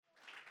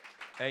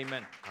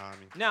Amen.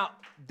 Amin. Now,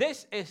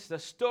 this is the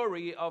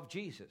story of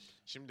Jesus.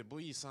 Şimdi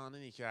bu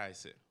İsa'nın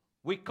hikayesi.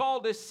 We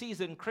call this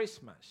season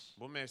Christmas,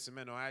 Bu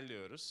mevsime Noel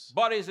diyoruz.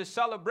 but it's a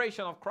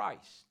celebration of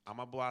Christ.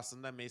 Ama bu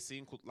aslında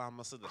Mesih'in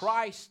kutlanmasıdır.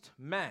 Christ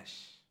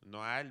Mass.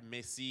 Noel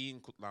Mesih'in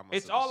It's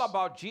kutlanmasıdır. all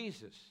about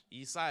Jesus.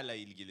 İsa ile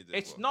ilgilidir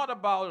It's bu. not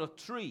about a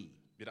tree.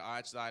 Bir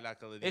ağaçla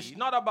alakalı It's değil.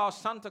 not about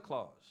Santa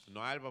Claus.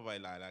 Noel Baba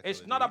ile alakalı It's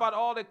değil. not about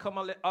all the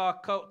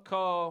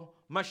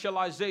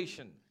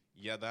commercialization.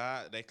 Ya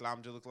da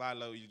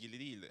reklamcılıklarla ilgili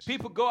değildir.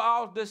 People go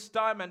out this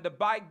time and they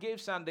buy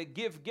gifts and they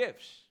give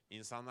gifts.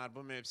 İnsanlar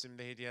bu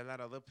mevsimde hediyeler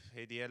alıp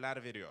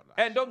hediyeler veriyorlar.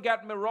 And don't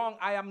get me wrong,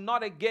 I am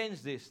not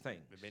against these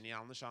things. Ve beni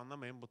yanlış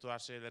anlamayın, bu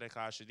tarz şeylere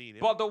karşı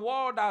değilim. But the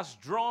world has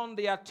drawn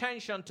the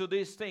attention to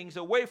these things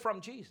away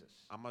from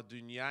Jesus. Ama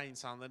dünya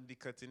insanların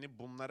dikkatini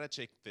bunlara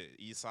çekti.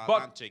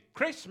 İsa'dan But çekti.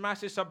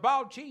 Christmas is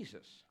about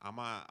Jesus.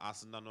 Ama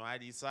aslında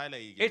Noel İsa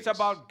ile ilgilidir. It's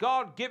about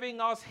God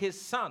giving us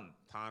His Son.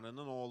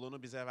 Tanrı'nın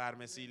oğlunu bize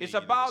vermesiyle It's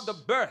ilgilidir. about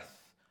the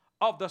birth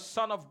of the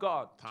Son of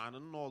God,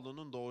 Tanrı'nın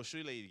oğlunun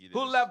doğuşuyla ilgilidir.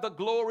 who left the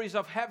glories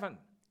of heaven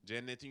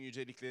Cennetin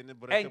yüceliklerini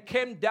and bırakıp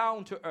came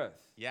down to earth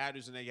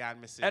yeryüzüne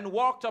gelmesi and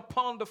walked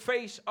upon the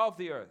face of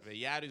the earth ve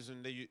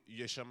yeryüzünde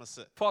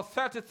yaşaması. for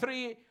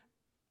 33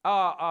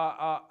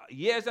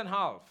 years and a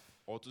half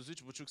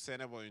 33,5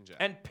 sene boyunca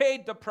and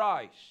paid the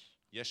price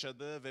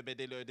yaşadığı ve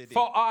bedeli ödedi.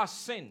 for our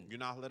sin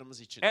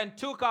Günahlarımız için. and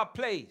took our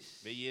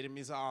place Ve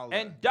yerimizi aldı.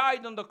 and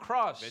died on the Ve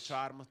cross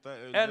çarmıhta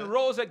öldü. and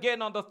rose again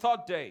on the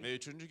third day, Ve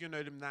 3. gün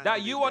ölümden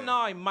that you dirildi.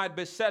 and I might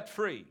be set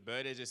free,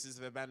 Böylece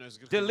siz ve ben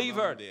özgür delivered,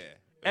 kılınalalım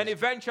diye. and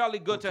eventually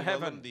go to Kurtulalım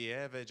heaven.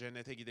 diye ve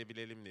cennete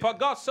gidebilelim diye. For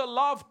God so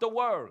loved the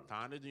world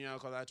Tanrı dünya o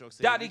kadar çok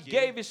that He sevdi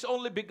gave ki His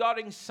only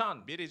begotten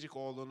Son, biricik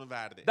oğlunu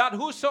verdi. that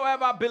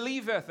whosoever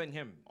believeth in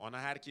Him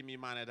Ona her kim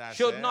iman ederse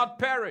should not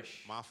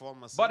perish,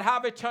 mahvolmasın but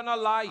have eternal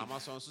life. ama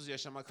sonsuz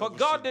yaşama For God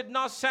kavuşsun. did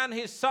not send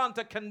His Son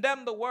to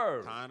condemn the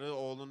world, Tanrı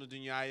oğlunu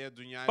dünyayı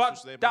but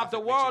suçlayıp that the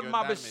mahvetmek world için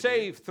might be göndermedi.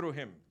 saved through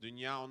Him.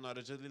 Dünya onun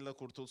aracılığıyla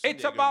kurtulsun It's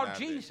diye about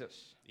gönderdi.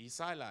 Jesus.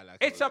 İsa ile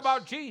alakalı. It's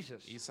about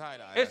Jesus. İsa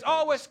ile It's alakalıdır.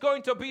 always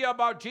going to be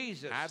about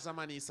Jesus. Her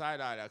zaman İsa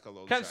ile alakalı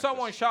Can olacaktır.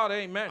 someone shout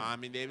amen?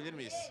 Amin diyebilir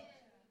miyiz?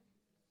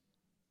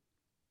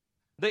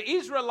 The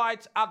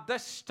Israelites at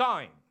this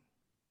time,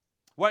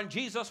 when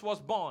Jesus was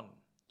born,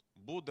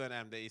 Bu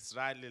dönemde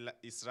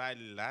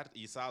İsrailliler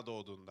İsa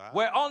doğduğunda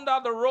were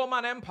under the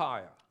Roman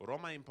Empire.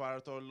 Roma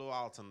İmparatorluğu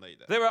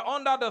altındaydı. They were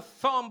under the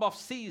thumb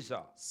of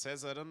Caesar.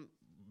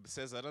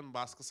 Sezar'ın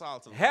baskısı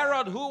altında.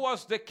 Herod, who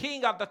was the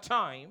king at the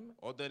time,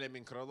 O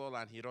dönemin kralı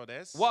olan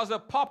Herodes was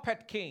a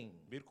puppet king.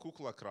 bir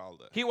kukla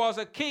kraldı. He was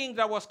a king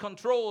that was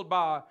controlled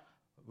by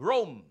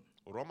Rome.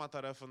 Roma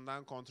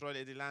tarafından kontrol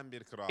edilen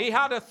bir kral. He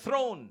had a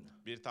throne,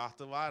 Bir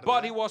tahtı vardı.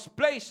 but he was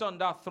placed on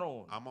that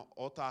throne. Ama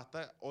o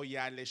tahta o He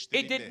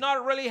yerleştirildi. did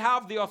not really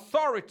have the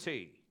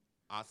authority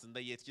Aslında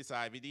yetki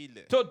sahibi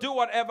değildi. to do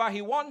whatever he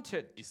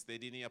wanted.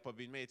 İstediğini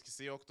yapabilme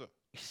yetkisi yoktu.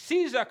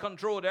 Caesar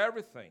controlled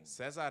everything.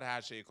 Sezar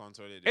her şeyi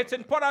kontrol ediyordu. It's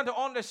important to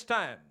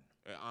understand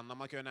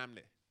Anlamak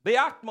önemli.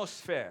 the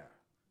atmosphere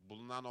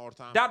Bulunan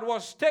ortam. that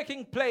was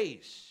taking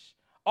place,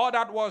 or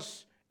that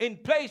was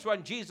in place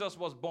when Jesus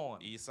was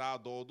born.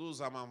 İsa doğduğu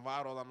zaman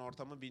var olan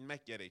ortamı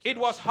bilmek gerekiyor.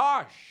 It was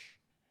harsh.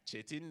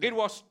 Çetindi. It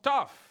was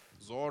tough.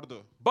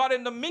 Zordu. But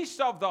in the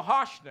midst of the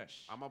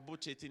harshness Ama bu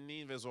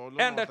çetinliğin ve zorluğun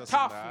and the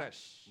ortasında,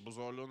 toughness, bu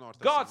zorluğun God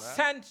ortasında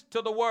sent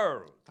to the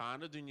world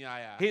Tanrı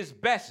dünyaya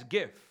His best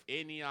gift.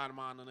 en iyi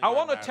armağanını I want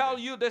to gönderdi. tell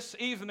you this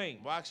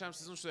evening, Bu akşam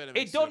sizin söylemek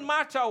it don't istiyorum.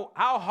 matter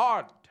how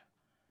hard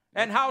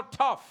and how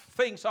tough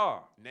things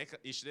are.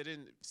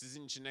 İşlerin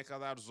sizin için ne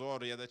kadar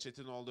zor ya da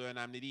çetin olduğu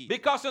önemli değil.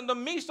 Because in the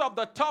midst of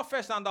the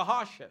toughest and the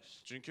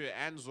harshest, Çünkü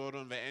en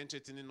zorun ve en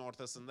çetinin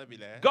ortasında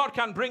bile God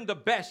can bring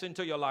the best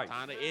into your life.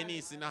 Tanrı en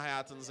iyisini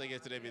hayatınıza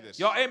getirebilir.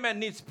 Your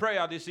amen needs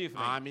prayer this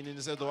evening.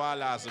 Amininize dua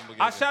lazım bu I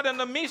gece. said in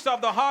the midst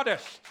of the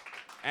hardest,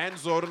 En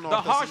zorun the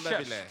ortasında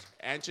harshest, bile,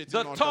 en çetin the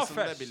ortasında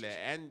toughest, bile,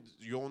 en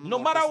yoğunun no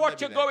matter ortasında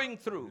what you're bile, going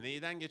through,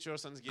 neyden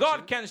geçiyorsanız geçin,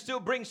 God can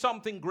still bring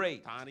something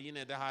great. Tanrı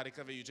yine de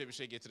harika ve yüce bir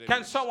şey Can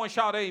getirebilir. someone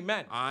shout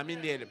amen?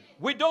 Amin diyelim.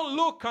 We don't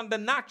look on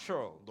the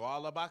natural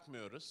Doğala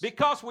bakmıyoruz.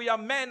 because we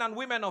are men and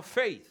women of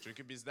faith.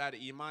 Çünkü bizler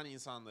iman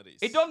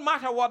insanlarıyız. It don't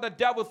matter what the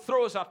devil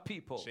throws at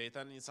people.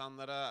 Şeytan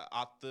insanlara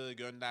attığı,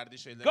 gönderdiği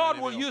şeylerin God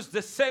önemi will yok. use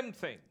the same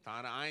thing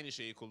Tanrı aynı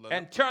şeyi kullanıp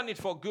and turn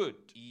it for good.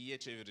 iyiye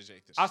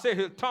çevirecektir. I say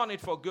He'll turn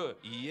it for good.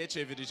 İyiye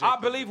çevirecektir.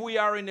 I believe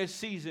we are in a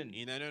season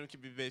İnanıyorum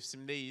ki bir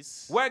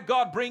mevsimdeyiz. where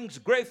God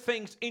brings great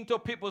things into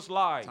people's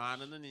lives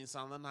Tanrı'nın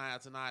insanların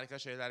hayatına harika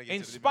şeyler in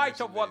getirdiği bir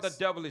spite of what the mevsimdeyiz.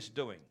 devil is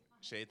doing.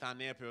 Şeytan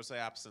ne yapıyorsa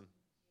yapsın.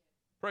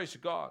 Praise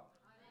God.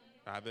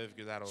 Rabbe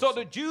övgüler So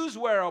olsun. the Jews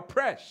were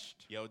oppressed.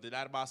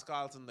 Yahudiler baskı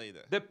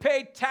altındaydı. They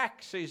paid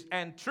taxes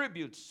and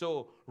tributes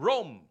to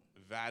Rome.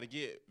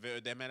 Vergi ve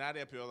ödemeler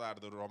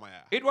yapıyorlardı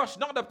Roma'ya. It was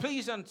not a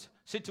pleasant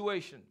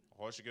situation.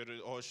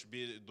 hoş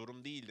bir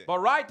durum değildi. But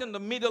right in the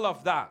middle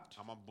of that,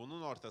 Ama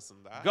bunun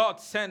ortasında God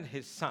sent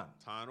his son.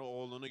 Tanrı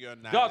oğlunu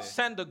gönderdi. God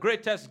sent the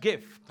greatest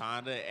gift.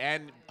 Tanrı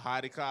en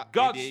harika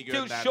God hediyeyi still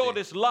gönderdi. showed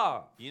his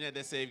love. Yine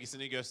de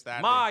sevgisini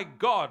gösterdi. My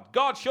God,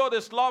 God showed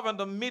his love in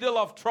the middle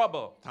of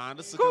trouble.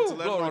 Tanrı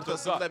sıkıntıların glory to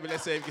ortasında God. bile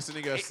sevgisini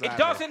It gösterdi.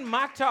 doesn't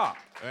matter.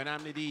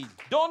 Önemli değil.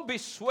 Don't be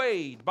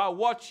swayed by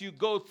what you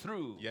go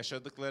through.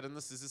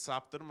 Yaşadıklarınız sizi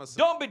saptırmasın.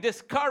 Don't be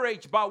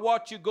discouraged by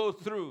what you go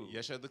through.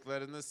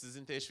 Yaşadıklarınız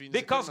sizin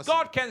teşviğinizi Because kırmasın.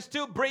 God can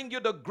still bring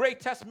you the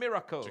greatest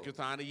miracle. Çünkü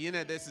Tanrı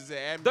yine de size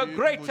en The büyük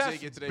mucizeyi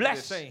greatest getirebilir.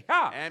 blessing.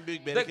 Ha. En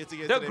büyük The bereketi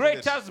getirebilir.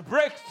 greatest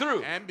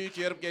breakthrough En büyük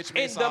yarıp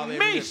geçmeyi in the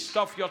sağlayabilir. midst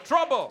of your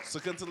trouble.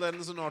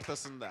 Sıkıntılarınızın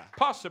ortasında.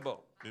 Possible.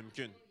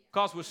 Mümkün.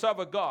 Because we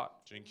serve a God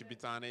Çünkü bir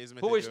tane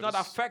hizmet who is not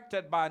ediyoruz.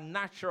 affected by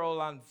natural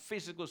and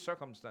physical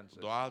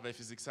circumstances. Doğal ve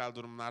fiziksel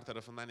durumlar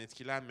tarafından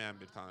etkilenmeyen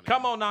bir Tanrı.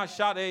 Come on now,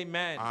 shout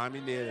amen.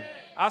 Amin diyelim.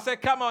 I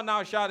said, come on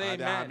now, shout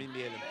Hadi amen. amin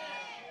diyelim.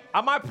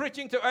 Am I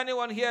preaching to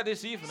anyone here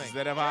this evening?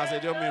 Sizlere vaaz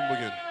ediyor muyum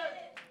bugün?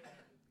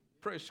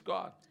 Praise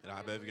God.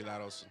 Rabbe övgüler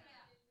olsun.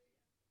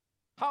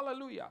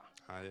 Hallelujah.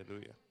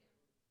 Haleluya.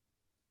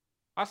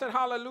 I said,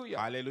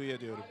 hallelujah. Haleluya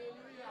diyorum.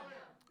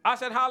 I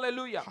said,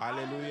 hallelujah.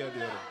 Haleluya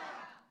diyorum.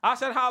 I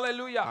said,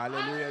 hallelujah.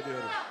 Haleluya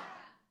diyorum.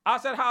 I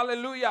said,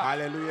 hallelujah.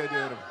 Haleluya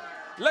diyorum.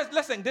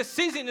 Listen, this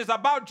season is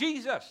about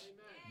Jesus.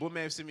 Bu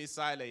mevsim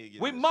İsa ile ilgili.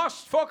 We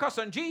must focus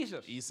on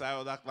Jesus.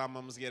 İsa'ya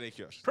odaklanmamız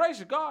gerekiyor.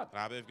 Praise God.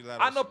 Rabbe övgüler I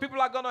know olsun.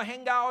 people are going to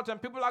hang out and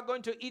people are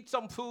going to eat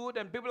some food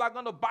and people are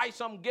going to buy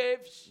some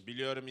gifts.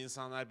 Biliyorum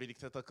insanlar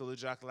birlikte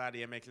takılacaklar,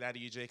 yemekler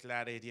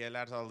yiyecekler,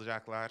 hediyeler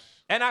alacaklar.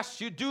 And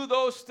as you do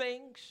those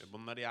things, Ve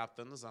bunları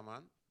yaptığınız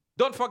zaman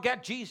don't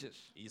forget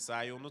Jesus.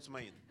 İsa'yı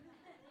unutmayın.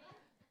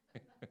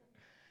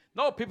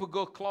 No, people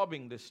go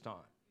clubbing this time.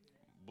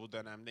 Bu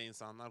dönemde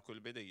insanlar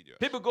kulübe de gidiyor.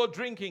 People go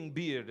drinking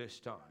beer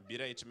this time.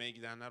 Bira içmeye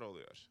gidenler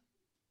oluyor.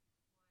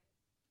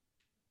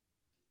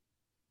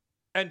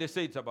 And they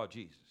say it's about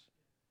Jesus.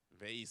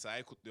 Ve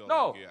İsa'yı kutluyorlar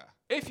No, güya.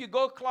 if you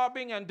go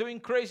clubbing and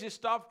doing crazy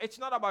stuff, it's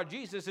not about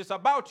Jesus, it's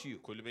about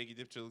you. Kulübe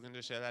gidip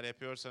çılgınca şeyler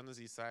yapıyorsanız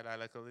İsa ile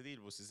alakalı değil,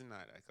 bu sizinle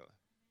alakalı.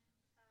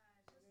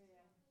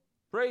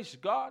 Praise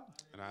God.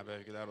 Rabbe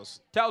övgüler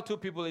olsun. Tell two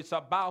people it's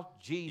about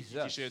İki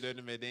Jesus. kişiye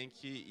dönün ve deyin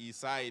ki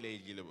İsa ile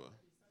ilgili bu.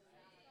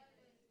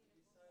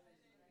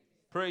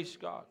 Praise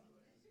God.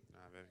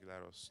 Rabbe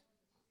övgüler olsun.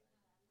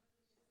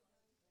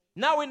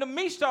 Now, in the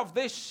midst of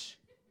this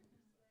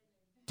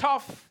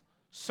tough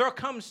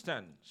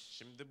circumstance,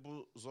 Şimdi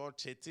bu zor,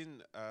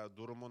 çetin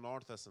durumun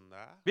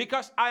ortasında,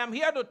 because I am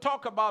here to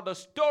talk about the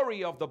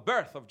story of the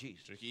birth of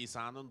Jesus. çünkü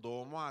İsa'nın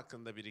doğumu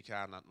hakkında bir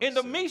hikaye anlatmak In the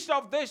istiyorum. midst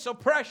of this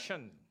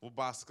oppression, Bu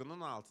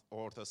baskının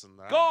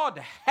ortasında God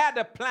had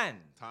a plan.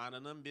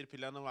 Tanrı'nın bir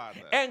planı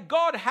vardı. And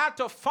God had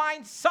to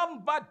find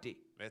somebody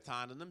Ve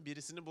Tanrı'nın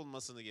birisini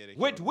bulmasını with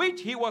gerekiyor.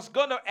 which he was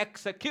going to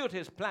execute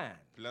his plan.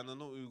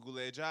 Planını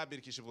uygulayacağı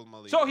bir kişi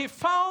bulmalıydı. So he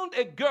found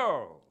a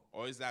girl,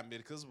 O yüzden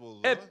bir kız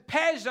buldu. a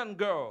peasant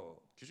girl,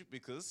 Küçük bir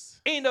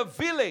kız in a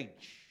village.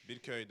 bir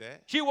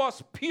köyde She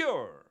was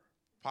pure,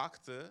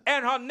 paktı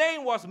and her name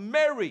was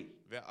Mary.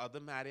 ve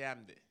adı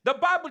Meryem'di. The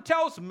Bible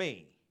tells me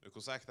Ve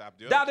kutsal kitap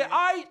diyor that ki the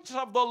eyes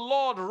of the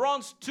Lord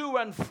runs to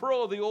and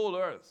fro the whole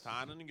earth.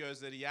 Tanrı'nın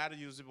gözleri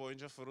yeryüzü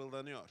boyunca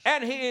fırıldanıyor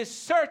And he is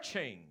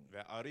searching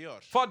ve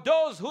arıyor. for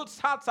those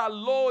whose hearts are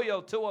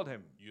loyal toward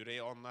him,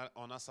 Yüreği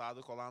ona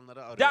sadık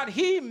olanları arıyor. that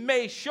he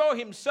may show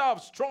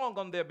himself strong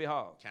on their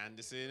behalf.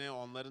 Kendisini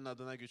onların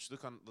adına güçlü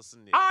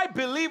kanıtlasın diye. I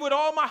believe with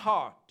all my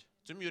heart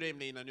Tüm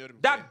yüreğimle inanıyorum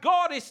ki that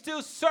God is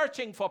still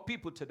searching for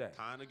people today.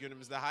 Tanrı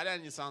günümüzde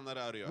halen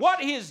insanları arıyor.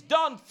 What he has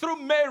done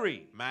through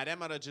Mary,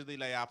 Meryem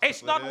aracılığıyla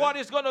it's not what yaptıkları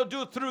he's going to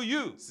do through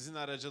you. sizin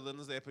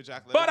aracılığınızla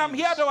yapacakları But I'm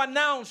değildir. here to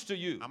announce to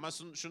you, Ama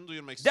şunu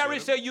duyurmak there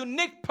is istiyorum. a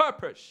unique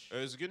purpose.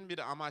 Özgün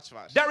bir amaç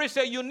var. There is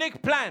a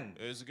unique plan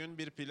Özgün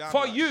bir plan For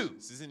var you.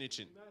 sizin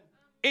için.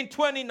 in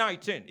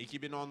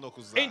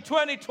 2019, 2019'da, in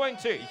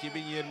 2020,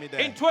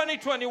 2020'de, in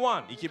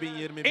 2021,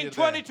 2021'de, in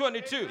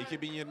 2022.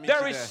 2022'de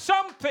There is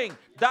something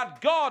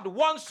that God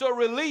wants to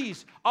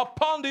release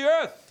upon the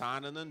earth,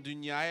 Tanrı'nın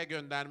dünyaya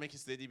göndermek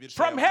istediği bir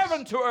şey from var.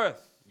 heaven to earth.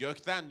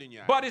 Gökten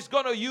dünyaya. But it's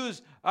going to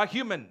use a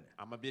human,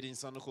 Ama bir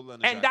insanı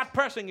kullanacak. and that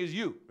person is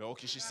you. Ve o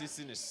kişi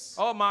sizsiniz.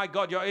 Oh my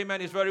God, your amen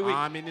is very weak.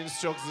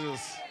 Amininiz çok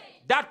zız.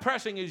 That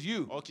person is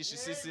you. O kişi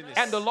sizsiniz.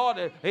 And the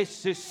Lord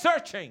is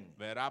searching.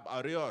 Ve Rab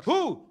arıyor.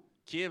 Who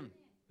Kim?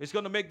 is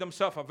going to make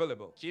themselves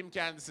available? Kim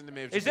kendisini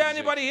mevcut Is there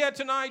edecek? anybody here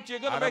tonight?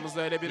 You're going to make.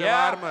 Aramızda öyle biri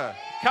var mı?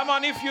 Come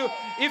on, if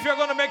you're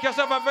going to make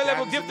yourself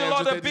available, give Kendisini the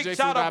Lord mevcut a big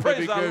edeceksin. shout of Rabbe praise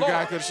büyük the bir övgü Lord.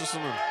 alkışı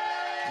sunun.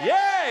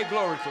 Yay,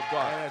 glory to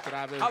God. Evet,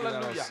 Rabbe övgüler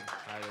Hallelujah. olsun.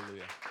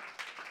 Hallelujah.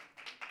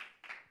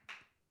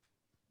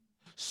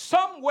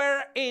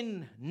 Somewhere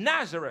in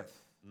Nazareth,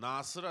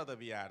 Nasıra'da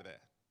bir yerde.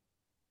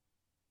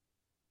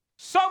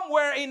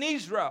 somewhere in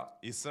Israel,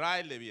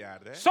 İsrail'de bir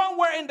yerde.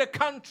 somewhere in the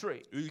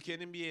country,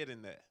 Ülkenin bir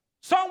yerinde.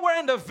 somewhere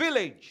in the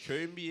village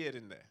Köyün bir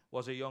yerinde.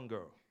 was a young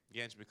girl.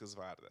 Genç bir kız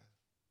vardı.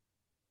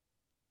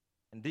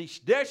 And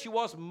there she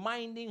was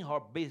minding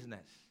her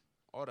business.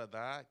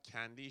 Orada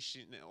kendi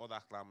işine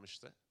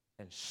odaklanmıştı.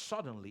 And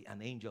suddenly an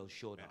angel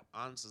showed Ve up.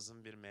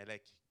 ansızın bir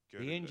melek The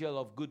göründü. angel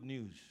of good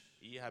news.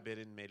 İyi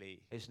haberin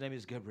meleği. His name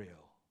is Gabriel.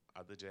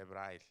 Adı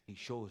Cebrail. He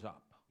shows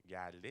up.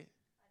 Geldi.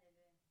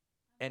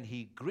 And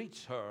he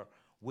greets her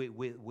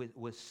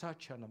with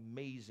such an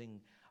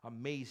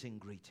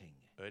amazing greeting.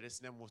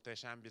 Öylesine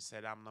muhteşem bir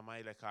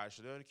selamlamayla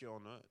karşılıyor ki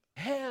onu.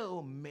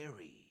 Hail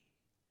Mary,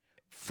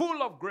 full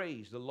of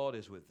grace, the Lord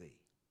is with thee.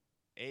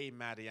 Ey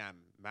Meryem,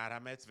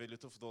 merhamet ve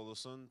lütuf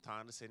dolusun,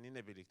 Tanrı seninle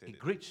He birliktedir.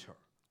 greets her.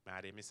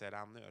 Meryem'i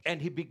selamlıyor.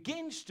 And he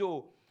begins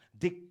to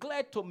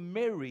declare to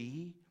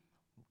Mary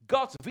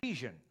God's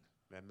vision.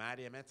 Ve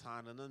Meryem'e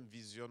Tanrı'nın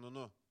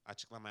vizyonunu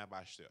açıklamaya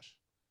başlıyor.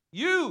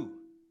 You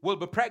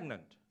will be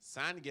pregnant.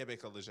 Sen gebe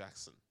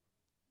kalacaksın.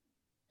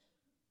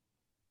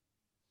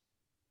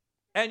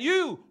 And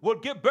you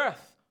will give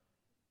birth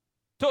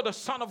to the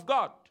Son of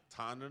God.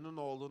 Tanrı'nın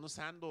oğlunu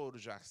sen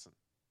doğuracaksın.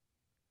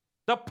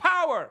 The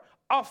power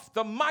of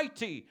the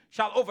mighty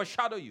shall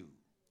overshadow you.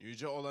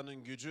 Yüce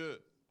olanın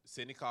gücü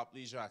seni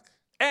kaplayacak.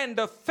 And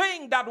the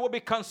thing that will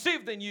be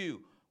conceived in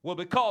you will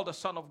be called the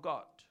Son of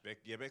God. Ve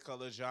gebe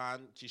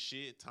kalacağın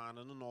kişi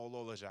Tanrı'nın oğlu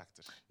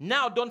olacaktır.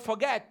 Now don't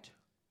forget,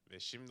 Ve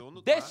şimdi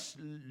unutma, this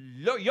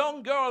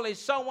young girl is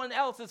someone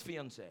else's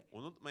fiancé.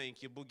 unutmayın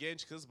ki bu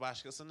genç kız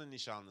başkasının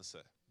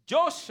nişanlısı.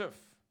 Joseph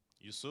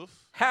Yusuf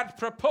had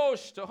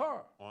proposed to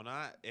her.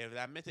 ona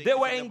evlenme They were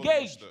teklifinde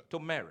engaged bulunmuştu. to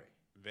marry.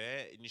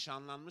 Ve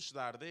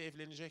nişanlanmışlardı,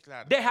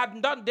 evleneceklerdi.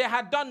 They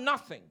had done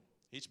nothing.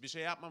 Hiçbir şey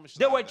They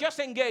yapmamışlardı. were just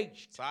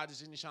engaged.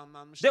 Sadece They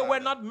nişanlanmışlardı.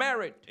 were not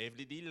married.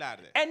 Evli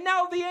değillerdi. And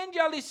now the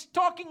angel is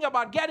talking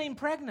about getting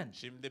pregnant.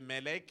 Şimdi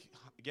melek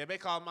gebe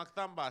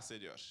kalmaktan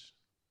bahsediyor.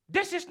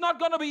 This is not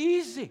going to be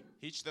easy.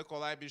 Hiç de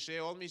kolay bir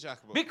şey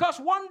olmayacak bu.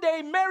 Because one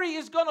day Mary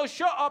is going to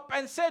show up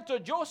and say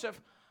to Joseph,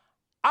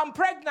 I'm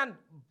pregnant,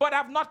 but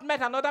I've not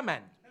met another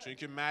man.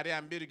 Çünkü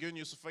Meryem bir gün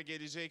Yusuf'a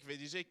gelecek ve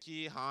diyecek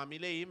ki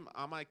hamileyim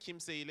ama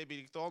kimseyle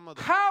birlikte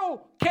olmadım.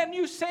 How can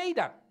you say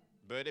that?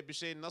 Böyle bir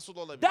şey nasıl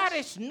olabilir? That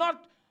is not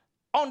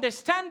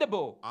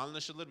understandable.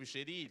 Anlaşılır bir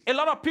şey değil. A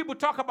lot of people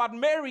talk about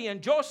Mary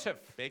and Joseph,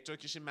 Pek çok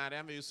kişi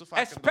Meryem ve Yusuf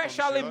hakkında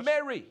especially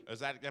konuşuyor. Mary,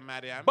 Özellikle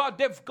Meryem but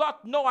they've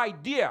got no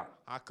idea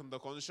hakkında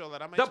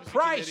konuşuyorlar ama the hiçbir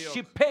fikirleri price she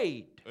yok.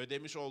 paid.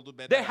 Ödemiş olduğu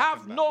bedel They have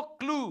hakkında. no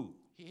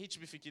clue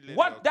Hiçbir fikirleri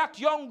what yok.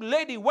 that young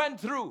lady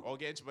went through. O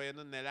genç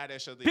bayanın neler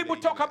yaşadığıyla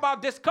People talk ilgili.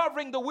 about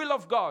discovering the will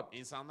of God.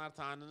 İnsanlar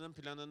Tanrı'nın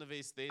planını ve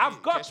isteğini I've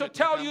got to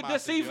keşfetmekten tell you this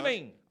bahsediyor.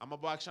 evening,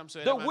 Ama bu akşam the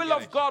söylemem will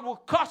gerek. of God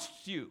will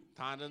cost you.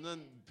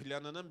 Tanrı'nın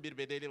planının bir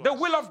bedeli var. The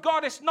will of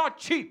God is not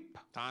cheap.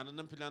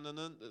 Tanrı'nın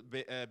planının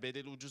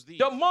bedeli ucuz değil.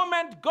 The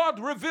moment God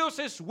reveals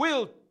His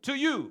will to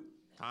you,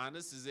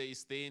 Tanrı size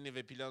isteğini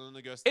ve planını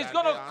it's gösterdiği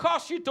going to an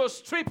cost you to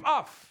strip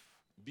off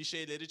bir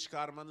şeyleri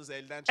çıkarmanız,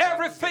 elden çıkarmanız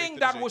everything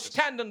that will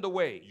gerektirecektir. stand in the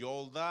way.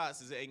 Yolda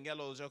size engel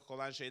olacak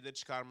olan şeyleri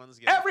çıkarmanız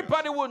gerekiyor.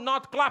 Everybody will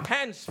not clap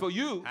hands for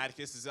you.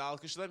 Herkes sizi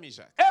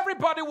alkışlamayacak.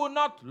 Everybody will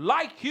not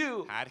like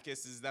you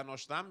Herkes sizden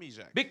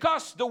hoşlanmayacak.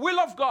 because the will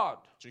of God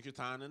Çünkü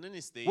Tanrı'nın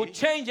isteği will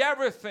change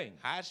everything.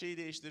 her şeyi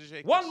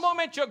değiştirecektir. One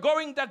moment you're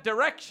going that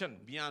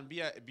direction. Bir an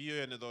bir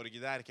yöne doğru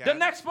giderken The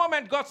next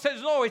moment God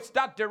says, no, it's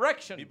that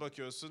direction. bir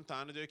bakıyorsun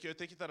Tanrı diyor ki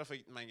öteki tarafa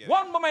gitmen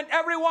gerekiyor. One moment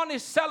everyone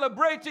is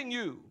celebrating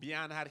you. Bir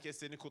an herkes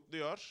seni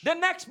kutluyor.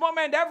 The next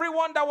moment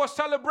everyone that was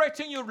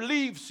celebrating you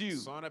leaves you.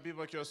 Sonra bir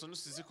bakıyorsunuz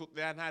sizi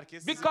kutlayan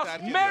herkes sizi Because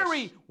terk ediyor.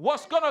 Mary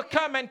was going to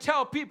come and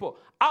tell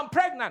people, I'm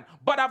pregnant,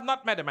 but I've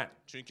not met a man.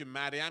 Çünkü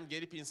Meryem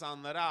gelip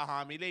insanlara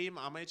hamileyim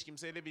ama hiç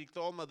kimseyle birlikte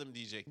olmadım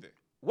diyecekti.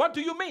 What do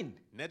you mean?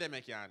 Ne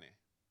demek yani?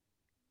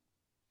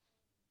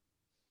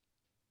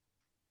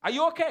 Are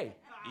you okay?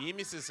 İyi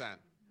misin sen?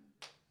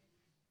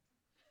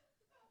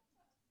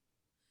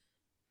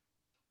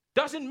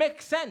 Doesn't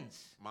make sense.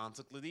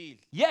 Mantıklı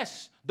değil.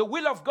 Yes, the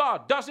will of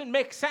God doesn't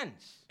make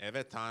sense.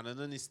 Evet,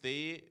 Tanrı'nın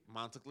isteği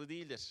mantıklı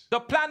değildir.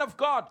 The plan of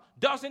God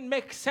doesn't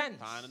make sense.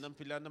 Tanrı'nın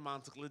planı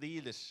mantıklı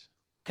değildir.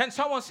 Can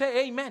someone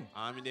say amen?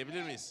 Amin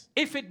diyebilir miyiz?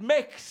 If it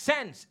makes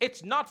sense,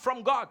 it's not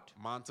from God.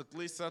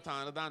 Mantıklıysa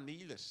Tanrı'dan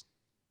değildir.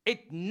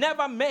 It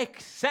never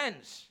makes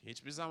sense.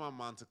 Hiçbir zaman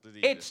mantıklı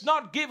değildir. It's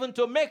not given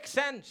to make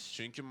sense.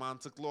 Çünkü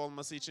mantıklı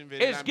olması için It's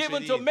verilen bir given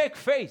şey to değil. make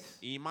faith.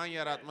 İman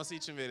yaratması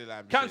için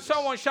verilen bir Can şeydir.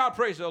 someone shout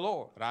praise the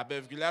Lord? Rabbe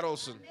övgüler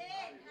olsun.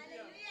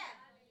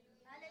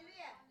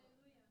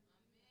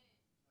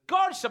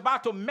 God is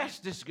about to mess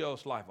this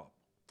girl's life up.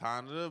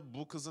 Tanrı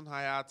bu kızın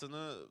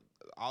hayatını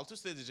alt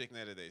üst edecek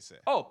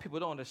neredeyse. Oh,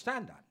 people don't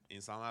understand that.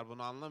 İnsanlar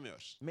bunu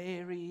anlamıyor.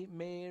 Mary,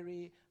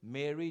 Mary,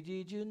 Mary,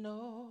 did you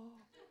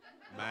know?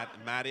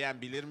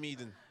 Meryem bilir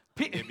miydin?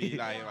 diye bir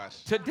ilahi var.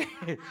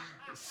 Today,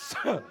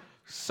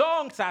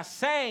 songs are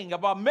sang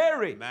about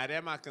Mary.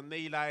 Meryem hakkında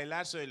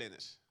ilahiler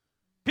söylenir.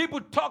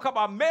 People talk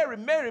about Mary,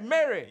 Mary,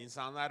 Mary.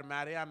 İnsanlar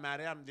Meryem,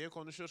 Meryem diye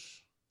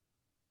konuşur.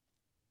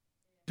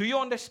 Do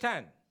you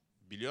understand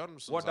Biliyor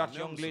musunuz, what that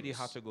anlıyor young lady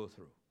had musunuz? to go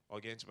through?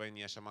 O genç bayanın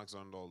yaşamak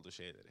zorunda olduğu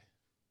şeyleri.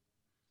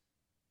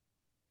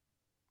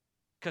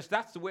 Because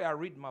that's the way I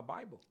read my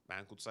Bible.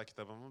 Ben kutsal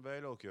kitabımı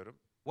böyle okuyorum.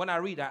 When I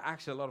read, I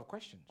ask a lot of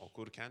questions.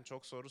 Okurken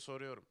çok soru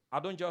soruyorum.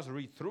 I don't just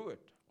read through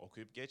it.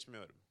 Okuyup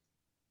geçmiyorum.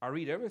 I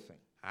read everything.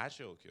 Her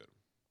şeyi okuyorum.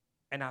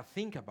 And I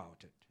think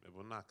about it. Ve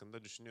bunun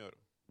hakkında düşünüyorum.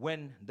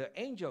 When the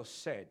angel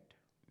said,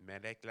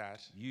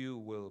 Melekler,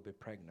 you will be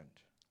pregnant.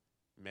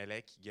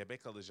 melek gebe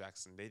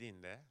kalacaksın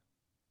dediğinde,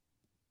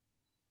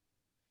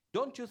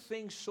 Don't you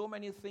think so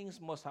many things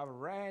must have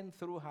ran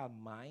through her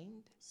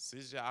mind?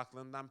 sizce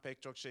aklından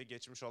pek çok şey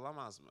geçmiş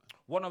olamaz mı?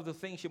 One of the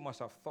things she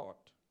must have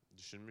thought,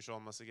 Düşünmüş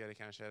olması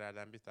gereken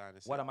şeylerden bir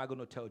tanesi. what am I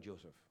going to tell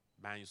Joseph?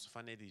 Ben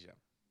Yusuf'a ne diyeceğim?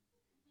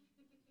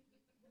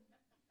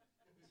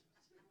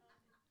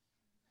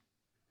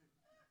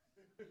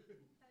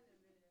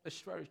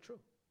 It's very true.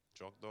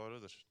 Çok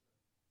doğrudur.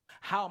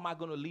 How am I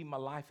going to live my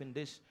life in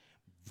this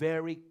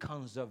very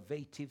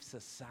conservative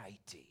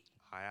society?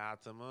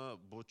 Hayatımı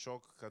bu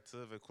çok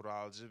katı ve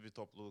kuralcı bir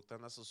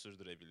toplulukta nasıl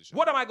sürdürebileceğim?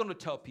 What am I going to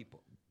tell people?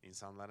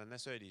 İnsanlara ne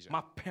söyleyeceğim?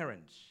 My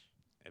parents.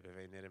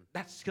 Ebeveynlerim.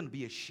 That's going to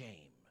be a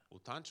shame.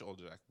 Utanç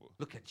olacak bu.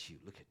 Look at you,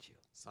 look at you.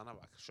 Sana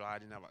bak, şu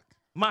haline bak.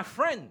 My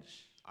friends,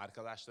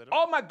 Arkadaşlarım,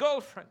 all my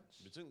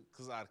girlfriends, bütün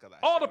kız all the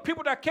arkadaşlarım,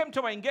 people that came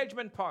to my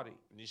engagement party.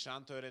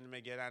 nişan törenime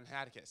gelen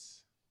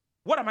herkes.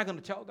 What am I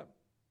going to tell them?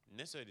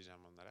 Ne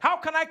söyleyeceğim onlara?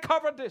 How can I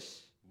cover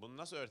this? Bunu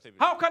nasıl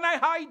örtebilirim? How can I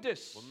hide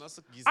this? Bunu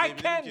nasıl I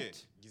gizleyebilirim ki?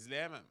 can't.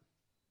 Gizleyemem.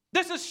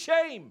 This is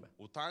shame.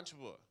 Utanç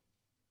bu.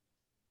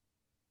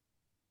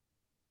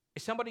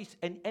 Is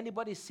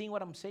anybody seeing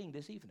what I'm saying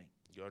this evening?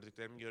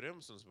 Gördüklerimi görüyor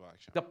musunuz bu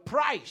akşam? The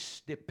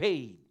price they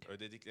paid.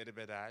 Ödedikleri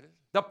bedel,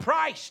 The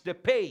price they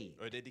paid.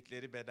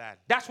 ödedikleri bedel.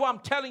 That's why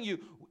I'm telling you,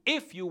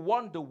 if you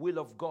want the will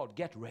of God,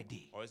 get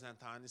ready. O yüzden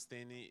Tanrı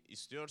isteğini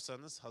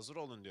istiyorsanız hazır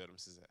olun diyorum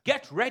size.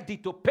 Get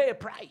ready to pay a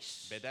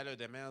price. Bedel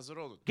ödemeye hazır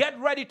olun. Get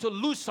ready to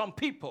lose some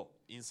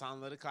people.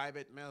 İnsanları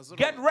kaybetmeye hazır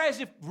Get olun.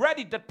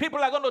 ready that people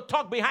are going to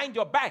talk behind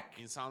your back.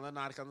 İnsanların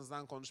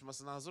arkanızdan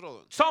konuşmasına hazır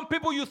olun. Some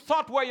people you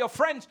thought were your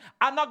friends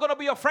are not going to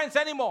be your friends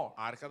anymore.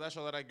 Arkadaş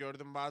olarak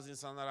gördüğüm bazı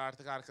insanlar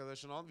artık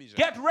arkadaşın olmayacak.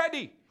 Get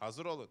ready.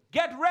 Hazır olun.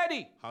 Get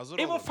ready. Hazır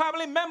Even olun.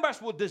 family members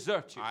will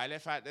desert you. Aile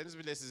fertleriniz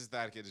bile sizi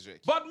terk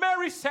edecek. But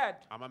Mary said,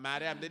 Ama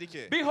Meryem dedi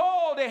ki,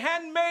 behold, the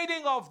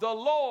handmaiden of the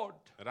Lord.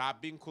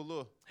 Rabbin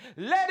kulu.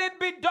 Let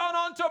it be done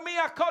unto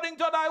me according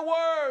to thy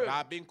word.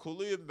 Rabbin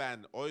kuluyum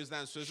ben. O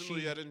yüzden sözün She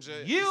uyarınca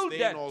yielded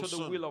isteğin to the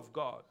will olsun of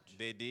God.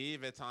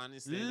 dediği ve Tanrı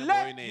isteğine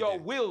boyun Let your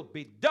eğdi. will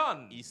be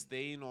done.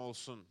 İsteğin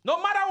olsun. No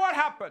matter what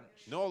happens,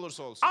 Ne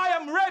olursa olsun. I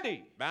am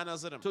ready Ben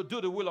hazırım. to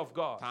do the will of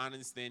God. Tanrı'nın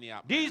isteğini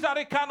yapmaya. These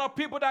are the kind of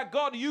people that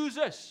God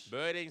uses.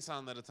 Böyle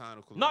insanları Tanrı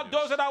Not those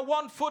kullanıyor. that are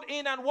one foot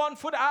in and one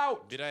foot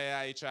out, Bir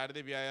ayağı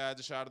içeride bir ayağı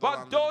dışarıda but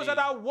olanlar those that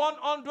değil. are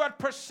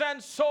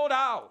 100% sold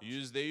out.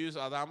 %100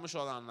 adanmış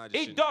olanlar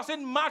için. It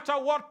doesn't matter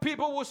what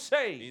people will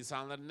say.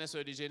 İnsanların ne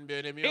söyleyeceğinin bir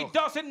önemi yok. It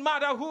doesn't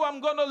matter who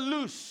I'm going to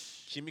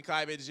lose. Kimi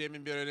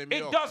kaybedeceğimin bir önemi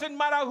It yok. doesn't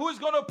matter who's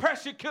going to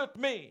persecute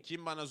me.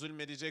 Kim bana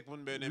zulmedecek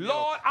bunun bir önemi Lord,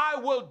 yok. I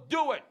will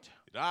do it.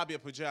 Rab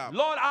yapacağım.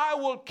 Lord, I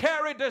will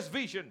carry this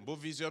vision.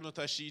 Bu vizyonu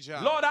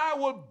taşıyacağım. Lord, I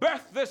will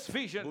birth this Bu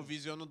vision.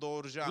 vizyonu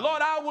doğuracağım.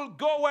 Lord, I will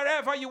go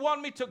wherever you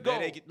want me to go.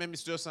 Nereye gitmemi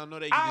istiyorsan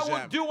oraya I will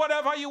gideceğim. do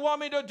whatever you want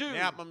me to do. Ne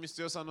yapmamı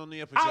istiyorsan onu I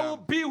yapacağım.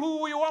 will be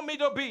who you want me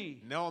to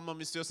be. Ne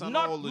olmamı istiyorsan o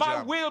Not my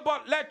olacağım. will,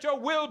 but let your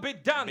will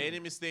be done.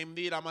 Benim isteğim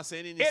değil ama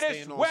senin It is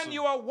isteğin when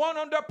you olsun.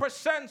 are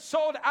 100%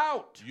 sold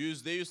out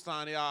 %100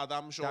 Tanrı'ya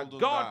adanmış that God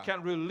olduğunda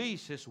can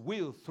release His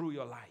will through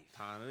your life.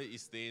 Tanrı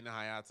isteğini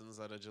hayatınız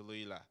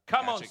aracılığıyla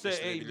Come on, say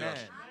gerçekleştirebiliyor.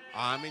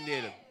 amen. Amin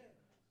diyelim.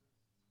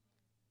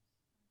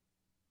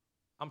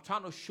 I'm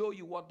trying to show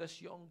you what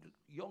this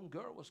young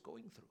girl was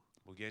going through.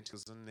 Bu genç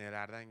kızın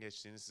nelerden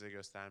geçtiğini size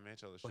göstermeye But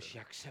she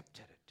çalışıyorum.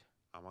 accepted it.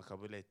 Ama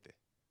kabul etti.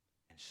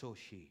 And so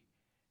she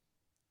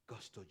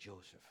goes to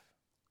Joseph.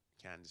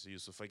 Kendisi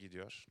Yusuf'a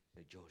gidiyor.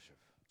 Say, Joseph,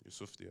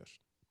 Yusuf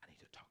diyor. I need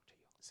to talk to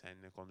you.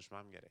 Seninle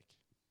konuşmam gerek.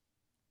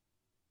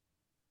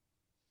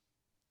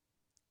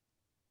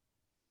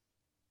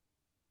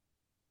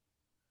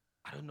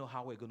 I don't know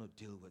how we're going to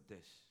deal with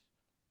this,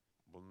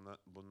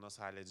 Bunu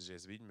nasıl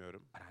halledeceğiz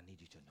bilmiyorum. but I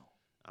need you to know.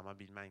 Ama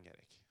bilmen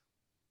gerek.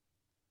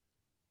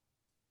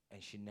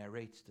 And she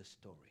narrates the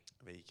story.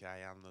 Ve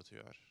hikaye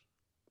anlatıyor.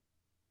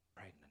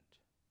 Pregnant,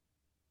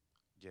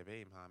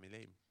 Gebeyim,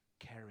 hamileyim.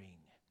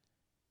 carrying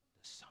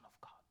the Son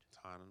of God.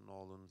 Tanrı'nın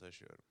oğlunu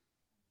taşıyorum.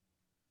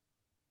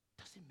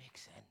 Does it make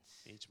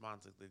sense? Hiç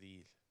mantıklı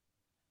değil.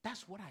 That's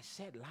what I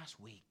said last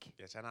week.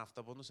 Geçen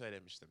hafta bunu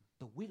söylemiştim.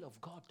 The will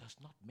of God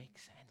does not make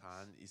sense.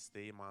 Tanrı'nın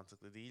isteği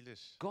mantıklı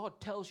değildir.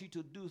 God tells you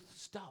to do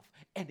stuff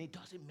and it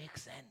doesn't make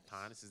sense.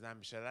 Tanrı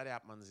sizden bir şeyler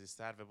yapmanızı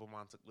ister ve bu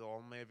mantıklı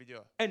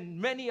olmayabiliyor. And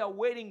many are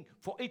waiting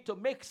for it to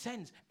make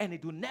sense and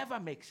it will never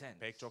make sense.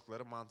 Pek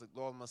çokları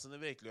mantıklı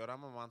olmasını bekliyor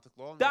ama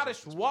mantıklı That olmayacak.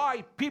 is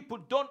why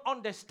people don't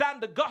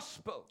understand the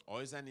gospel.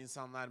 O yüzden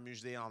insanlar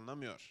müjdeyi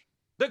anlamıyor.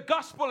 The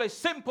gospel is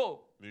simple.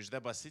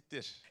 Müjde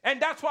basittir.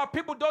 And that's why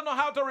people don't know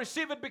how to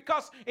receive it,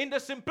 because in the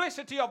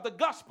simplicity of the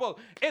gospel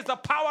is the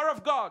power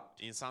of God.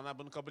 İnsanlar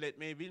bunu kabul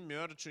etmeyi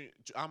bilmiyor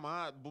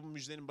ama bu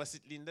müjdenin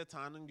basitliğinde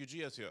Tanrı'nın gücü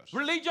yatıyor.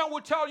 Religion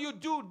will tell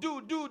you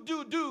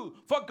do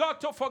for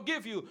God to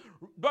forgive you.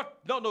 But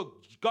no,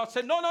 God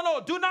said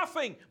no, do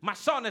nothing. My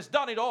son has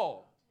done it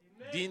all.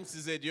 Din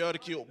size diyor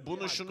ki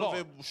bunu şunu God.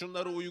 ve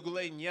şunları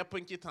uygulayın, yapın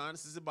ki Tanrı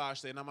sizi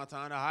bağışlayın. Ama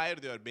Tanrı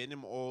hayır diyor.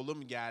 Benim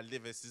oğlum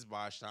geldi ve siz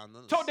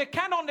bağışlandınız. So they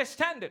can't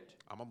understand it.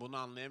 Ama bunu I've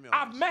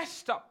anlayamıyorlar.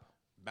 messed up.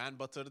 Ben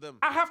batırdım.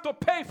 I have to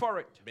pay for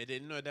it.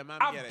 Bedelini ödemem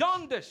I've gerek.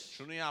 done this.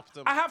 Şunu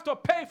yaptım. I have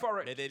to pay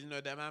for it. Bedelini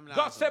ödemem God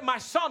lazım. said, my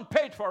son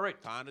paid for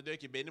it. Tanrı diyor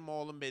ki benim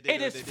oğlum bedeli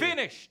It is ödedi.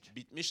 finished.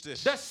 Bitmiştir.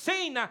 The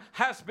sin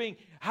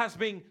has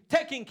been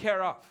taken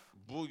care of.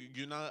 Bu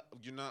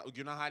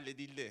günah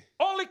halledildi.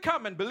 Only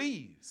come and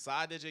believe.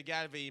 Sadece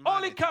gel ve iman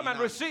Only et. come and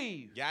İnan.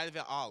 receive. Gel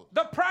ve al.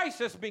 The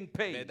price has been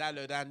paid. Bedel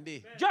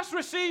ödendi. Just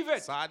receive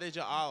it.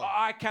 Sadece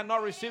al. I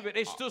cannot receive it.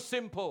 It's too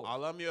simple.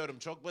 Alamıyorum,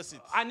 çok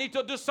basit. I need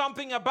to do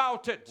something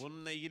about it.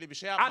 Bununla ilgili bir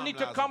şey I yapmam need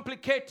to lazım.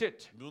 complicate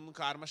it. Bunu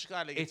karmaşık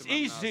hale It's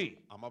getirmem easy. lazım.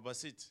 Ama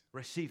basit.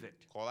 Receive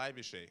it. Kolay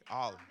bir şey.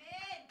 Al.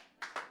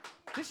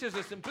 This is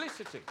the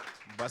simplicity.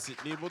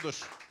 Basitliği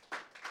budur.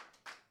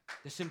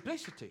 The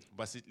simplicity.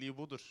 Basitliği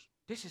budur.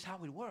 This is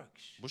how it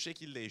works. Bu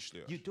şekilde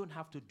işliyor. You don't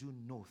have to do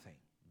nothing.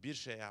 Bir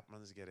şey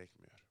yapmanız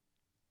gerekmiyor.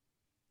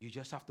 You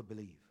just have to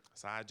believe.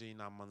 Sadece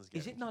inanmanız Is it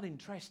gerekiyor. not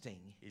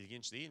interesting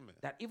İlginç değil mi?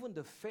 that even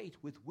the faith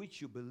with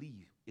which you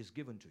believe is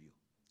given to you?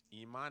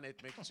 İman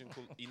etmek için,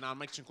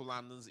 inanmak için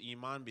kullandığınız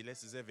iman bile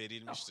size No,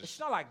 verilmiştir.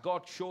 it's not like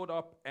God showed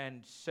up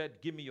and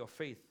said, give me your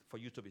faith for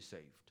you to be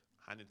saved.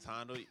 Hani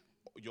Tanrı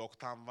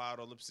yoktan var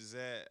olup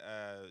size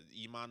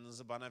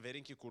imanınızı bana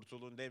verin ki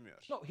kurtulun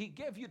demiyor. No, he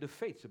gave you the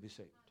faith to be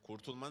saved.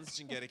 Kurtulmanız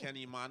için gereken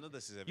imanı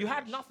da size You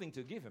had veriyor. nothing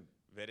to give him.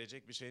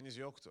 Verecek bir şeyiniz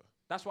yoktu.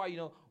 That's why,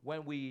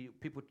 when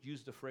people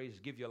use the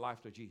phrase, give your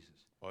life to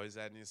Jesus. O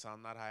yüzden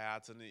insanlar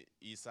hayatını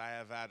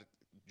İsa'ya ver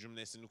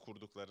cümlesini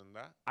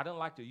kurduklarında I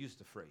don't like to use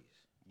the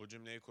phrase. bu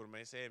cümleyi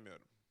kurmayı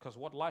sevmiyorum. Because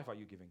what life are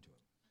you giving to him?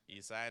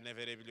 İsa'ya ne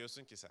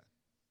verebiliyorsun ki sen?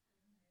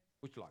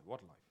 Which life?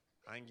 What life?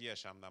 Hangi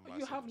yaşamdan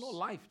You have no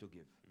bahsediyorsun? life to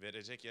give.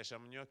 Verecek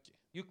yaşamın yok ki.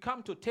 You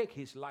come to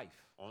take his life.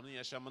 Onun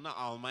yaşamını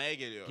almaya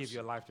Give geliyorsun.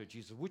 your life to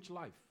Jesus. Which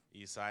life?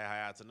 İsa'ya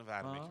hayatını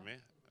vermek Ha? mi?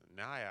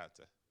 Ne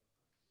hayatı?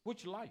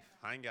 Which life?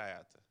 Hangi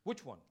hayatı?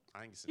 Which one?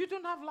 Hangisini? You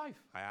don't have life.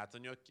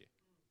 Hayatın yok ki.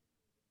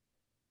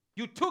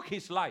 You took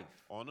his life.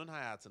 Onun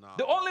hayatını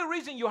The aldın. only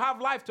reason you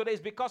have life today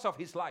is because of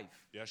his life.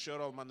 Yaşıyor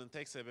olmanın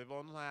tek sebebi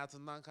onun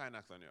hayatından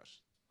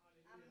kaynaklanıyor.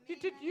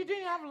 You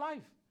didn't have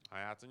life.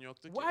 Hayatın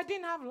yoktu ki. Why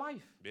didn't have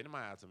life? Benim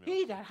hayatım He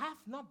yok. that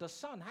hath not the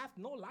Son hath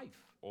no life.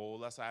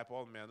 Oğula sahip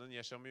olmayanın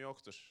yaşamı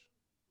yoktur.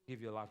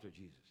 Give your life to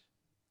Jesus.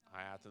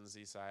 Hayatınızı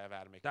İsa'ya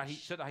vermek.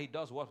 So that he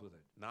does what with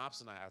it? Ne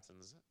yapsın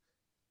hayatınızı?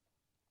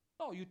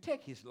 No, you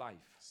take his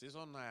life. Siz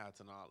onun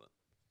hayatını alın.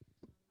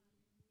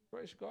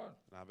 Praise God.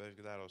 Rabbe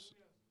övgüler olsun.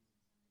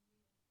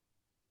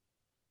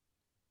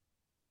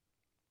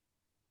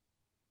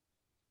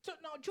 So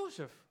now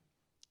Joseph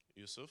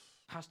Yusuf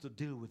has to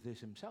deal with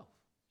this himself.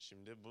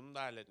 şimdi bunu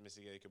da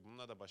halletmesi gerekiyor.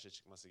 Bununla da başa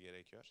çıkması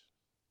gerekiyor.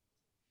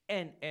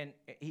 And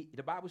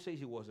the Bible says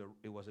he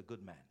was a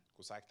good man.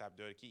 Kutsal kitap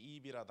diyor ki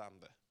iyi bir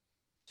adamdı.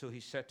 So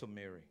he said to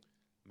Mary,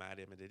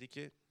 Meryem'e dedi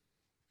ki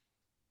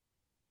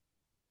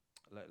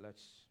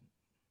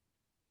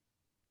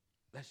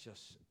let's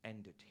just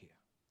end it here.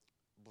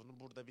 bunu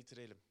burada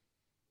bitirelim.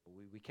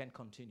 We can't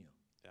continue.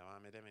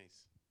 Devam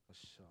edemeyiz.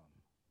 Because,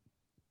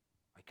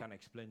 I can't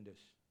explain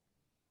this.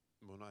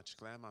 Bunu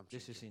açıklayamam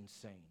This çünkü. is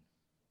insane.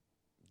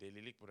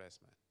 Delilik bu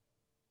resmen.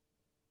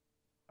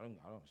 I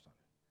don't understand.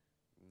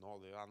 Ne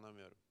oluyor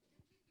anlamıyorum.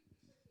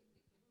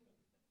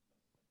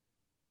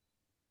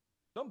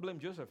 Don't blame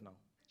Joseph now.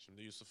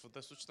 Şimdi Yusuf'u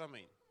da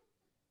suçlamayın.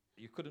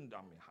 He couldn't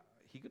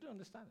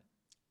understand it.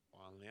 O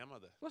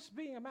anlayamadı. What's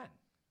being a man?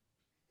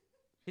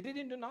 He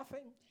didn't do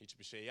nothing.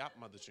 Hiçbir şey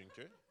yapmadı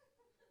çünkü.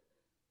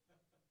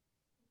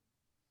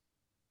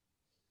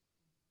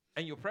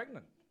 And you're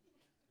pregnant.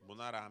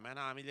 Buna rağmen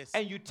hamilesin.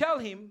 And you tell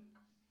him,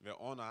 Ve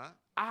ona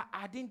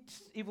I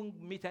didn't even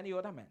meet any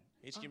other man.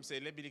 hiç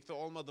kimseyle birlikte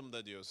olmadım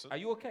da diyorsun. Are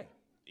you okay?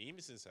 İyi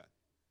misin sen?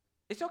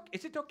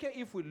 Is it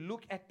okay if we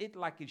look at it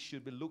like it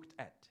should be looked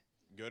at?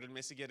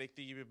 Görülmesi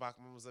gerektiği gibi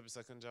bakmamızda bir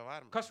sakınca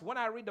var mı? Because when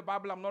I read the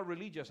Bible, I'm not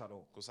religious at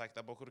all. Kutsal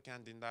kitap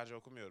okurken dindarca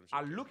okumuyorum I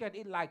çünkü. look at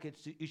it like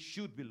it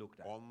should be looked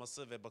at.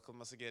 Olması ve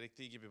bakılması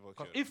gerektiği gibi Because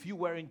bakıyorum. if you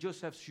were in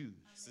Joseph's shoes,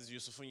 Siz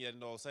Yusuf'un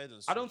yerinde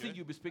olsaydınız I don't think çünkü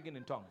you'd be speaking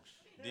in tongues.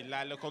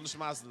 dillerle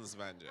konuşmazdınız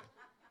bence.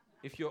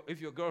 If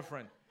your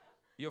girlfriend,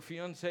 your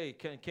fiance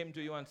came to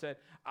you and said,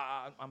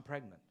 I'm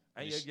pregnant.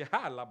 And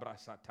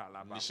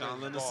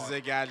Nişanlınız size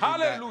geldiğinde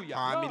Hallelujah.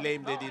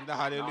 hamileyim dediğinde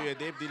haleluya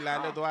deyip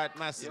dillerle dua You won't be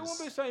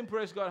etmezsiniz. saying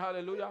praise God,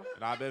 hallelujah.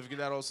 Rabbe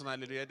övgüler olsun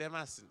haleluya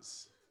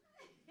demezsiniz.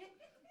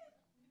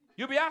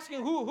 You'll be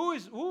asking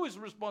who is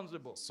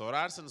responsible?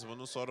 Sorarsınız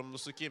bunun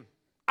sorumlusu kim?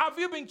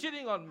 Have you been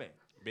cheating on me?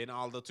 Beni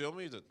aldatıyor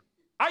muydun?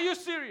 Are you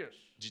serious?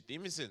 Ciddi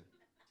misin?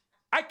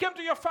 I came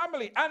to your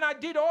family and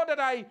I did all that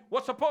I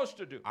was supposed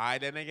to do.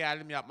 Ailene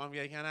geldim, yapmam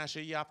gereken her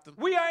şeyi yaptım.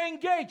 We are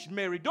engaged,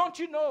 Mary. Don't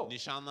you know?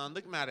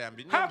 Nişanlandık Meryem,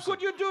 bilmiyor How musun?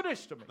 could you do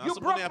this to me? You Nasıl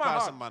bunu broke my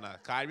yaparsın heart.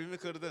 bana? Kalbimi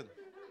kırdın.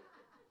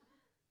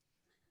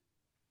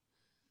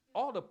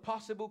 All the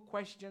possible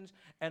questions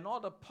and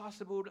all the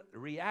possible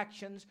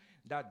reactions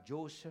that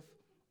Joseph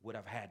would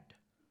have had.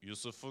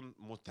 Yusuf'un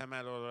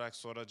muhtemel olarak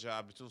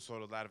soracağı bütün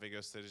sorular ve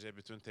göstereceği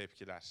bütün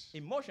tepkiler.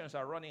 Emotions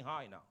are running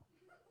high now.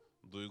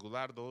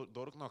 Duygular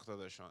doruk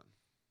noktada şu an.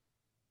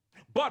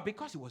 But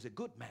because he was a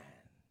good man,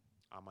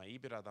 Ama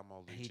iyi bir adam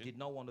olduğu he did için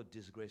not want to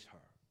disgrace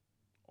her.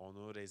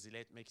 onu rezil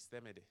etmek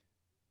istemedi.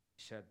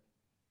 He said,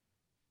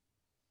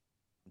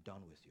 I'm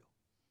done with you.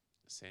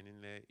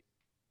 Seninle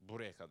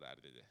buraya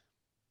kadar dedi.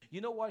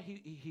 You know what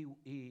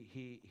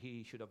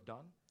he should have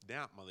done Ne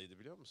yapmalıydı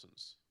biliyor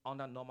musunuz?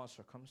 under normal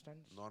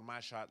circumstance?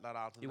 Normal şartlar He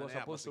altında was ne supposed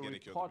yapması to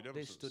gerekiyordu report biliyor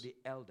this to musunuz?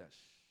 the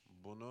elders,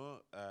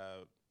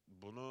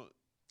 Bunu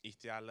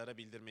ihtiyarlara the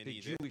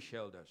bildirmeliydi. Jewish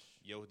elders,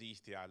 Yahudi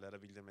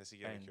ihtiyarlara bildirmesi and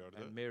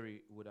gerekiyordu. Mary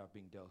would have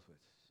been dealt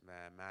with.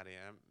 Ve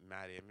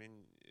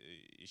Meryem'in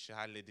işi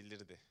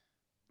halledilirdi.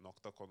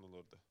 Nokta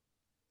konulurdu.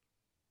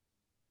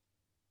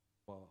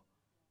 Well,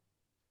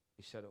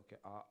 he said, okay,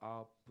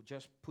 I'll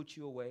just put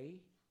you away.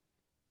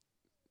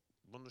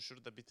 Bunu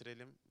şurada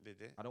bitirelim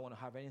dedi. I don't want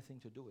to have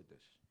anything to do with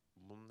this.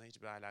 Bununla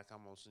hiçbir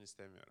alakam olsun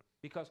istemiyorum.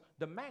 Because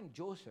the man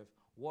Joseph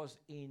was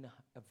in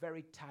a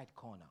very tight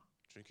corner.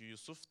 Çünkü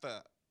Yusuf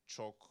da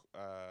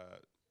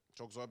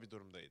çok zor bir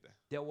durumdaydı.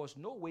 There was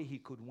no way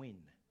he could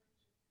win.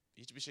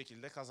 Hiçbir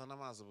şekilde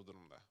kazanamazdı bu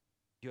durumda.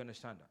 Do you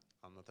understand that?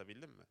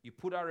 Anlatabildim mi? You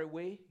put her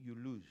away, you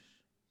lose.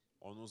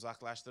 Onu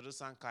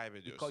uzaklaştırırsan Because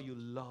kaybediyorsun.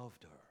 you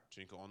loved her.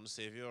 Çünkü onu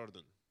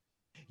seviyordun.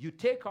 You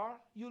take her,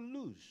 you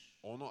lose.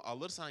 Onu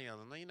alırsan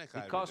yanına yine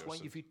Because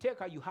kaybediyorsun. if you take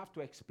her, you have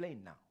to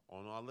explain now.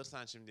 Onu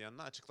alırsan şimdi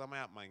yanına açıklama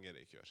yapman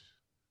gerekiyor.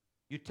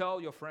 You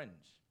tell your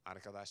friends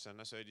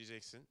Arkadaşlarına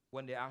söyleyeceksin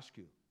when they ask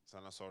you.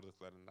 sana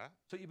sorduklarında.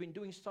 So you've been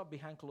doing stuff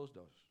behind closed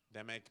doors.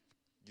 Demek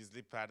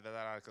gizli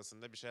perdeler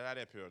arkasında bir şeyler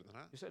yapıyordun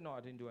ha? You said, no,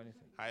 I didn't do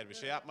anything. Hayır bir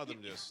şey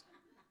yapmadım diyorsun.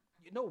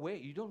 No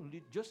way, you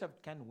don't.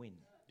 Joseph can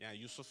win. Yani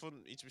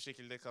Yusuf'un hiçbir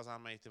şekilde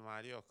kazanma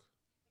ihtimali yok.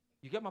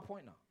 You get my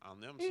point now?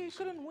 Anlıyor He musunuz?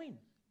 couldn't şimdi? win.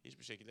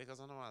 Hiçbir şekilde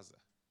kazanamazdı.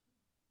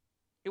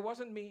 It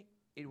wasn't me,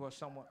 it was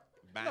someone.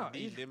 Ben No,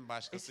 değildim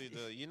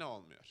başkasıydı yine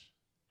olmuyor.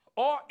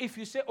 Or if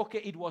you say,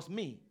 okay, it was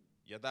me.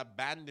 Ya da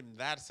bendim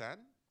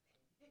dersen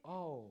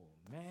Oh,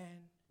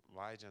 man,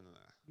 vay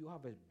canına. you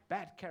have a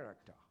bad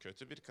character.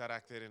 Kötü bir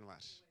karakterin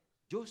var.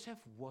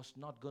 Joseph was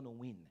not going to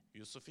win.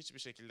 Yusuf hiçbir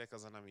şekilde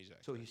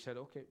kazanamayacak. So he said,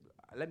 okay,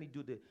 let me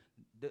do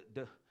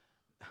the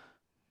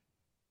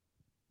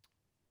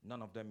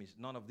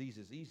none of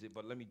these is easy,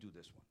 but let me do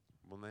this one.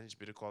 Bunların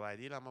hiçbiri kolay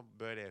değil ama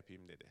böyle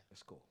yapayım dedi.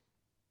 Let's go.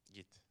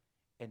 Git.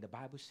 And the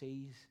Bible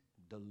says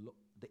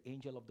the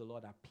angel of the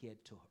Lord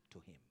appeared to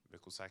him. Ve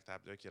kutsal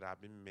kitap diyor ki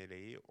Rabbin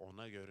meleği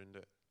ona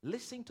göründü.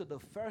 Listen to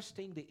the first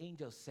thing the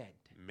angel said.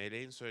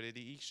 Meleğin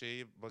söylediği ilk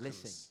şeyi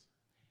bakınız. Listen.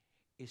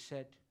 He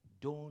said,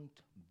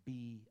 don't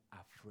be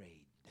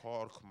afraid.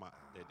 Korkma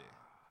dedi.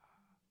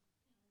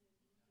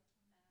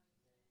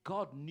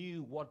 God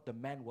knew what the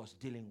man was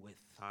dealing with.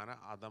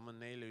 Tanrı adamın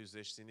neyle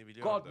yüzleştiğini God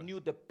biliyordu.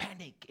 knew the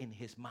panic in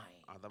his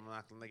mind. Adamın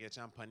aklında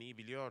geçen paniği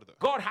biliyordu.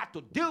 God had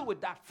to deal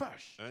with that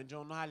first. Önce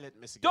onu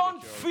halletmesi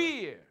Don't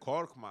gerekiyordu. fear.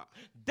 Korkma.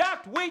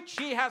 That which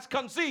he has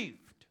conceived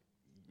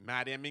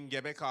Meryem'in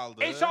gebe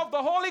kaldığı is of the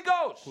Holy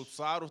Ghost.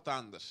 kutsal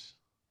ruhtandır.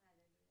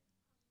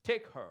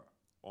 Take her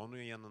Onu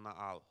yanına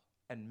al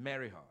and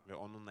marry her. ve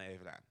onunla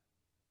evlen.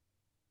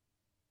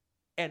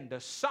 And the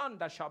son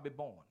that shall be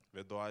born,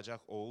 Ve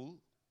doğacak oğul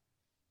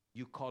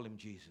you call him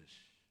Jesus.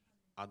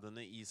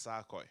 adını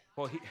İsa koy.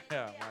 For he,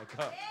 oh my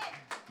God,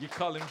 you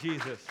call him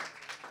Jesus.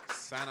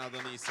 Sen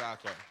adını İsa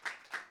koy.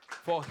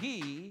 For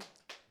he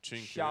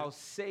Çünkü shall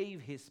save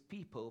his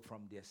people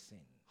from their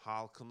sin.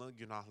 halkını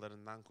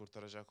günahlarından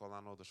kurtaracak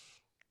olan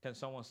odur. Can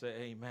someone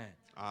say amen?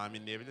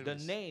 Amin diyebilir The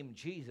miyiz? name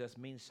Jesus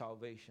means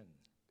salvation.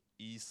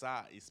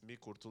 İsa ismi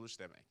kurtuluş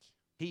demek.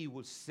 He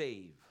will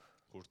save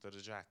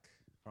Kurtaracak.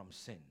 from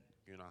sin.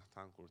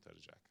 Günahtan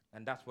kurtaracak.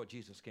 And that's what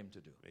Jesus came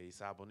to do. Ve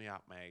İsa bunu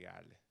yapmaya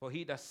geldi. For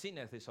he that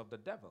sinneth is of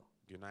the devil.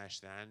 Günah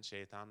işleyen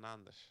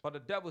şeytandandır. For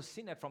the devil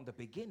sinned from the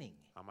beginning.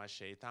 Ama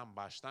şeytan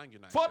baştan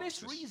günah For this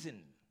işlemiştir.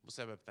 reason, Bu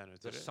sebepten the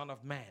ötürü Son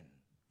of Man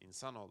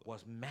insanoğlu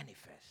was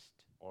manifest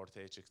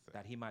ortaya çıktı.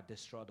 that he might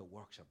destroy the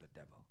works of the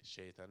devil.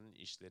 Şeytanın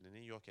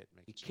işlerini yok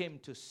etmek He için.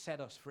 came to set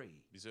us free.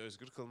 Bizi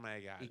özgür kılmaya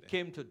He geldi.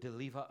 came to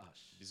deliver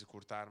us. Bizi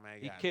kurtarmaya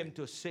He came geldi.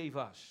 to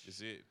save us.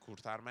 Bizi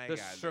kurtarmaya The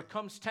geldi.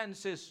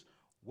 circumstances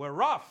were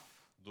rough,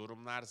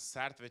 Durumlar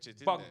sert ve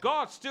çetindi. but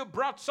God still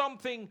brought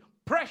something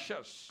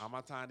precious.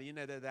 Ama Tanrı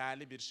yine de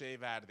değerli bir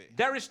şey verdi.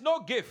 There is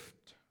no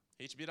gift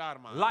Hiçbir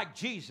armağan like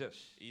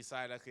Jesus.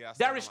 İsa ile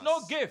There is kıyaslanamaz.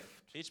 no gift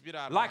Hiçbir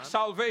armağan like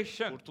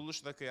salvation.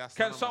 kurtuluşla Can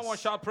kıyaslanamaz. someone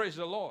shout praise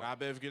the Lord?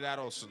 Rabbe övgüler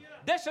olsun.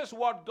 This is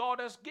what God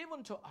has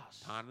given to us.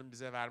 Tanrı'nın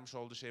bize vermiş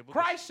olduğu şey budur.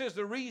 Christ is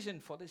the reason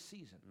for this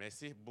season.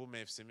 Mesih bu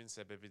mevsimin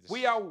sebebidir.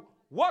 We are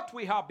what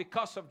we have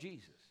because of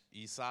Jesus.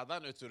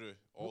 İsa'dan ötürü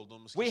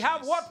olduğumuz We have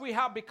kişiyiz. what we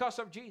have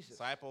because of Jesus.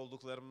 Sahip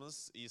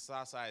olduklarımız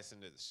İsa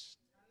sayesindedir.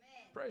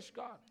 Praise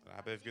God.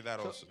 Rabbe övgüler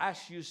So olsun.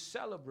 as you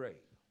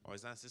celebrate, O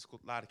yüzden siz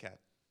kutlarken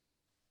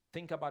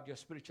think about your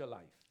spiritual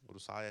life.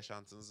 ruhsal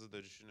yaşantınızı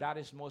da düşünün. That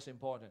is most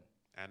important.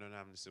 En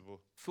önemlisi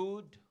bu.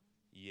 Food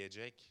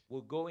Yiyecek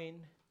will go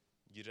in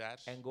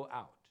girer and go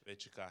out. ve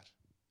çıkar.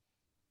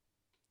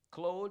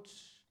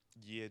 Clothes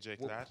will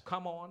Giyecekler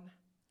come on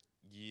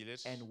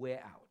giyilir and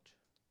wear out.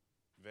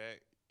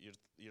 ve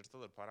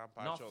yırtılır,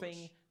 paramparça olur.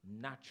 Nothing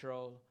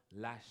natural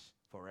lasts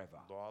forever,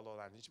 Doğal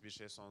olan hiçbir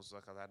şey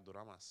sonsuza kadar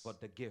duramaz. but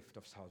the gift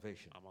of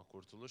salvation Ama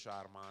kurtuluş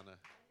armağanı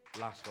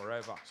lasts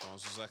forever.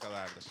 sonsuza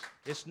kadardır.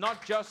 It's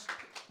not just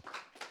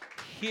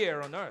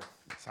here on earth.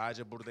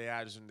 Sadece burada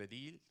yeryüzünde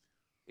değil,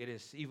 It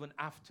is even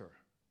after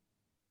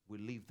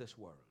we leave this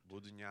world.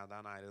 bu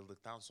dünyadan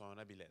ayrıldıktan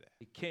sonra bile de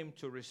He came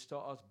to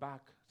restore us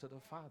back to the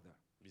Father.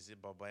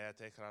 bizi babaya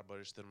tekrar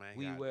barıştırmaya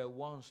We geldi. were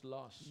once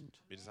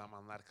lost. Bir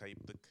zamanlar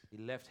kayıptık.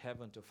 He left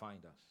heaven to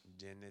find us.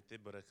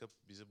 Cenneti bırakıp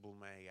bizi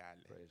bulmaya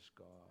geldi. Praise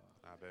God.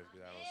 Ha,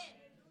 övgüler olsun.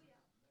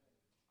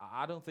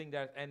 I don't think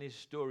there's any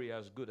story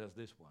as good as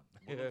this one.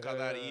 Bunun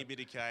kadar iyi bir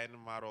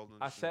hikayenin var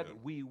olduğunu I said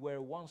düşünüyorum. we were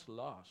once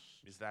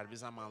lost. Bizler bir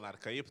zamanlar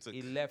kayıptık.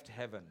 He left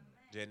heaven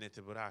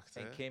Cenneti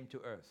bıraktı and came to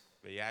earth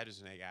ve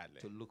yeryüzüne geldi.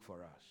 to look for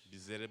us.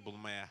 Bizleri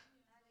bulmaya.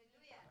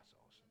 That's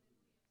awesome.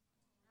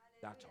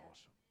 That's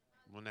awesome.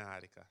 Bu ne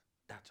harika.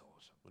 That's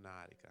awesome. Bu ne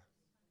harika.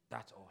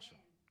 That's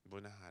awesome.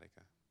 Bu ne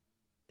harika.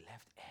 He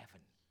left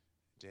heaven,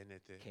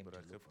 Cenneti came to look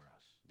bırakıp for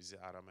us. bizi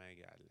aramaya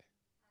geldi.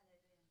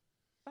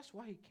 That's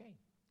why he came.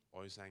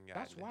 O yüzden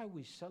That's geldi.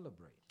 why we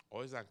celebrate.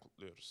 O yüzden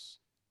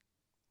kutluyoruz.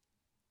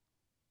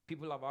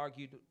 People have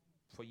argued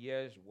for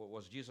years,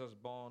 was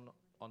Jesus born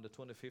on the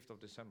 25th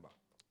of December?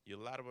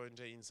 Yıllar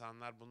boyunca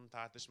insanlar bunun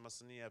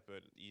tartışmasını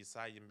yapıyor.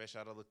 İsa 25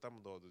 Aralık'ta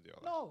mı doğdu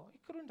diyorlar. No, he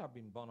couldn't have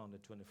been born on the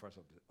 21st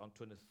on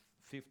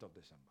 25th of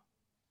December.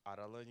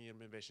 Aralık'ın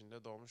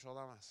 25'inde doğmuş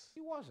olamaz.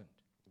 He wasn't.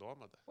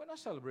 Doğmadı. We're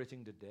not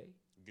celebrating the day.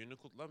 Günü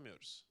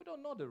kutlamıyoruz. We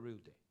don't know the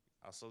real day.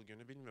 Asıl günü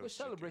We're bilmiyoruz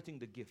çünkü. celebrating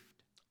the gift.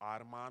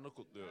 Armağanı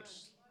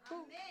kutluyoruz.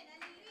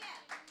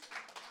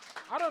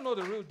 I don't know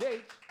the real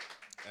date,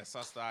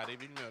 Esas tarihi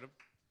bilmiyorum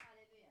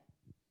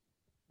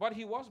but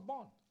he was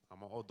born.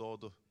 ama o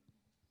doğdu.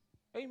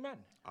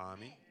 Amen.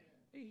 Amin.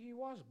 He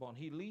was born.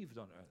 He lived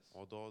on earth.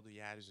 O doğdu,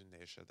 yeryüzünde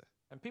yaşadı.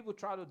 And people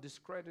try to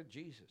discredit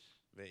Jesus.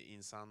 Ve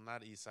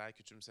insanlar İsa'yı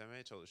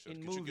küçümsemeye çalışıyor. In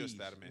Küçük movies,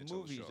 göstermeye they try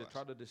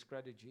çalışıyorlar. to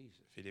discredit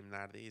Jesus.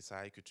 Filmlerde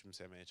İsa'yı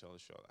küçümsemeye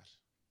çalışıyorlar.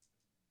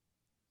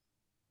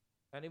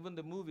 And even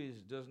the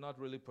movies does not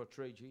really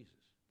portray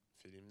Jesus.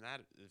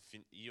 Filmler,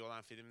 iyi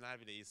olan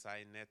filmler bile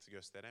İsa'yı net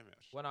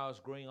gösteremiyor. When I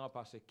was growing up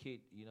as a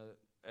kid,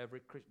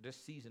 this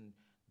season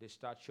they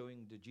start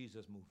showing the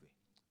Jesus movie.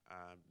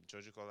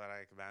 Çocuk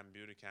olarak ben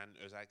büyürken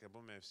özellikle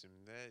bu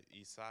mevsimde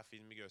İsa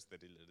filmi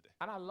gösterilirdi.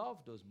 And I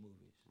love those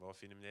movies. O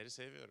filmleri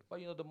seviyorum.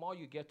 But the more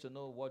you get to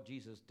know what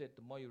Jesus did,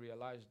 the more you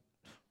realize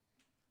that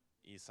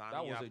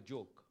İsa'nın was a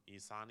joke.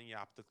 İsa'nın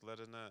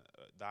yaptıklarını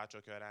daha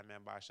çok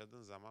öğrenmeye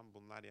başladığın zaman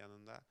bunlar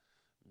yanında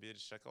bir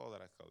şaka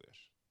olarak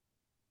kalıyor.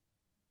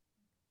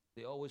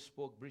 They always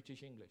spoke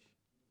British English.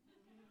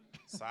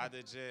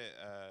 Sadece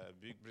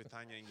Büyük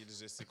Britanya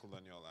İngilizcesi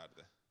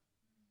kullanıyorlardı.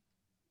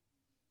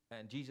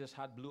 And Jesus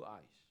had blue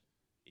eyes.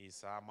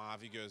 İsa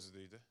mavi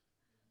gözlüydü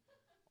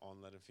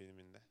onların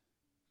filminde.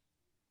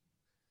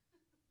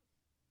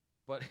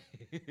 But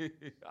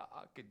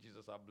how can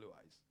Jesus have blue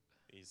eyes?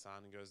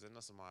 İsa'nın gözleri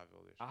nasıl mavi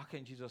oluyor? How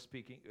can Jesus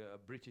speak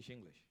British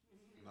English?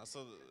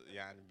 Nasıl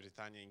yani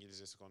Britanya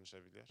İngilizcesi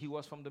konuşabiliyor? He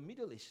was from the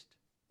Middle East.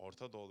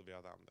 Orta Doğulu bir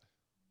adamdı.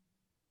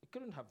 He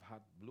couldn't have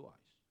had blue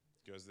eyes.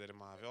 Gözleri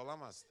mavi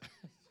olamazdı.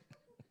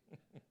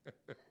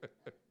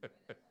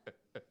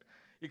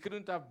 He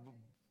couldn't have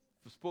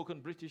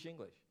spoken British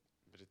English.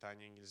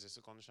 Britanya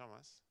İngilizcesi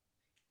konuşamaz.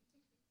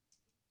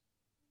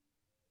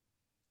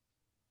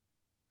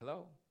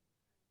 Hello?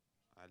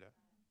 Alo.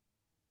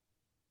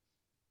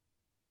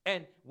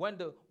 And when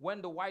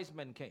the wise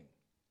men came,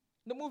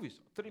 the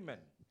movies, 3 men.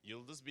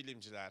 Yıldız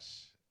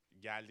bilimciler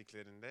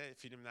geldiklerinde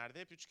filmlerde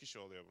hep 3 kişi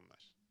oluyor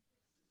bunlar.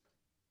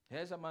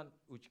 Her zaman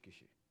 3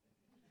 kişi.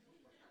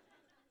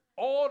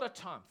 All the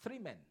time,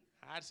 3 men.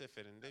 Her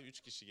seferinde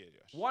 3 kişi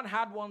geliyor.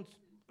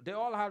 They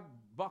all had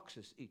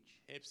boxes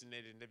each. Hepsinin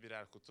elinde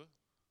birer kutu.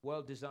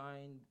 Well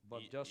designed,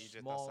 but just iyice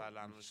small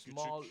tasarlanmış,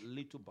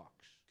 little box.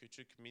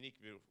 Küçük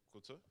minik bir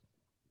kutu.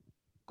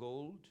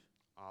 Gold,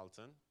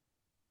 Altın,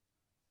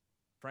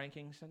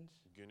 frankincense,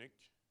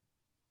 günük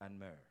and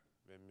myrrh.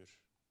 ve mür.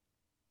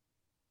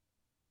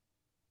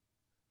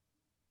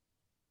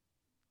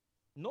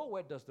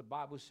 Nowhere does the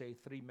Bible say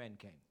 3 men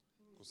came.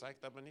 Kutsal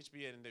kitabın hiçbir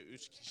yerinde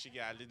 3 kişi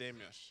geldi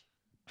demiyor.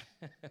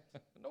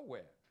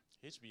 Nowhere.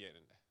 Hiçbir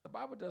yerinde. The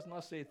Bible does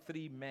not say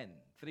 3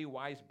 men, 3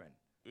 wise men.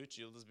 3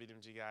 yıldız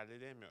bilimci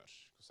geldi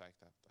demiyor kutsal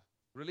kitapta.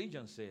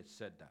 Religion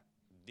said that.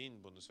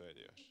 Din bunu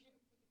söylüyor.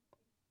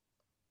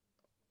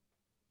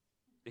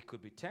 It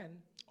could be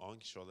 10, 10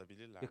 kişi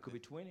olabilirlerdi. it could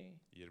be 20,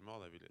 20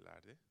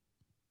 olabilirlerdi.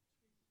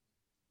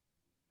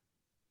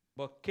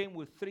 but came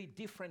with 3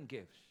 different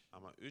gifts.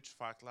 Ama 3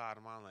 farklı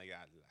armağanla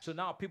geldiler. So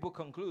now people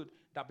conclude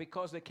that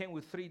because they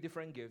came with 3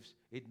 different gifts,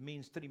 it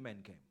means 3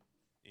 men came.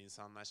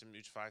 İnsanlar şimdi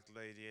 3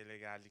 farklı hediyeyle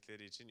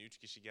geldikleri için 3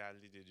 kişi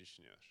geldi diye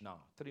düşünüyor. No,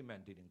 3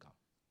 men didn't come.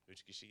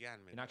 3 kişi In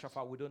gelmedi. actual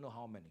fact, we don't know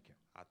how many came.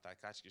 Hatta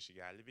kaç kişi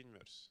geldi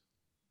bilmiyoruz.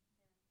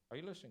 Are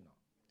you listening now?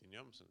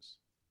 Dinliyor musunuz?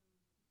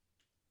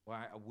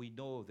 Well, we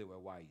know they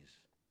were wise.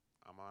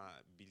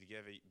 Ama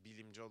bilge ve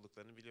bilimci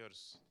olduklarını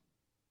biliyoruz.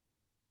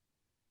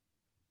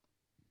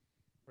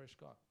 Praise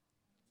God.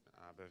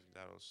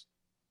 Övgüler olsun.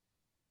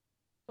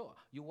 So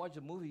you watch the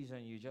movies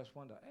and you just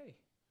wonder, hey,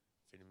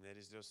 Filmleri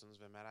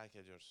izliyorsunuz ve merak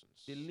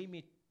ediyorsunuz. they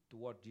limit to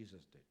what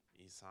Jesus did.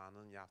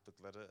 İsa'nın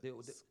yaptıkları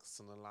They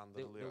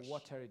sınırlandırılıyor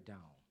water it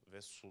down.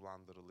 ve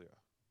sulandırılıyor.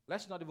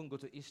 Let's not even go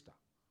to Easter.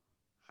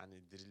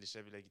 Hani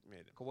dirilişe bile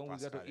gitmeyelim. Because when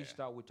we go to Paskalya'ya.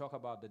 Easter, we talk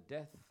about the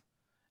death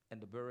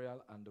and the burial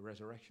and the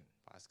resurrection.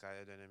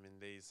 Paskalya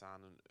döneminde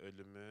İsa'nın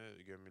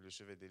ölümü,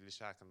 gömülüşü ve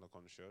dirilişi hakkında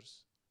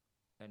konuşuyoruz.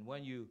 And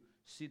when you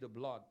see the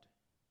blood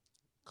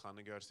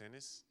Kanı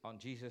görseniz on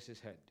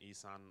Jesus' head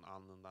İsa'nın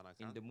alnından in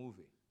akan the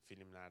movie,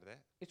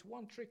 filmlerde it's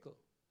one trickle,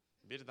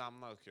 bir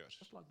damla akıyor.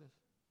 just like this.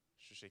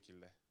 Şu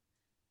şekilde.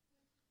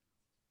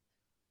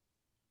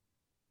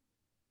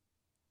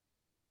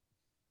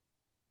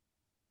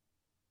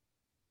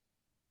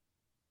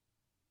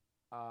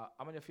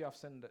 How many of you have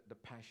seen the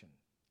Passion,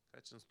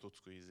 Kaçınız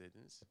Tutku'yu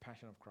izlediniz? the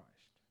Passion of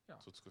Christ? Yeah.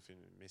 Tutku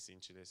filmi, Mesih'in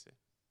çilesi.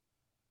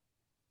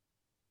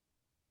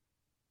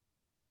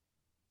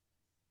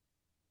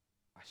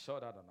 I saw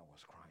that and I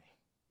was crying.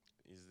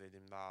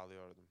 İzlediğimde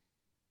ağlıyordum.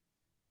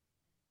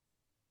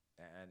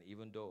 And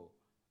even though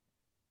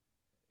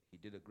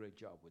he did a great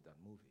job with that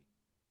movie,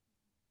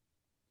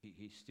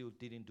 he still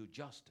didn't do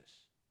justice.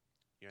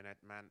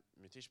 Yönetmen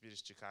müthiş bir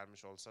iş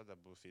çıkarmış olsa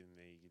da bu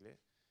filmle ilgili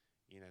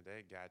yine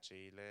de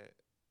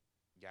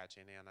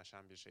gerçeğine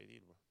yanaşan bir şey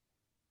değil bu.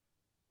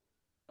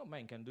 No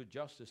man can do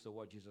justice to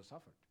what Jesus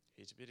suffered.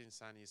 Hiçbir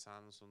insan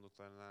İsa'nın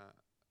sunduklarına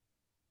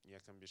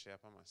yakın bir şey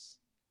yapamaz.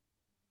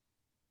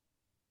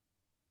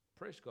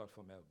 Praise God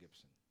for Mel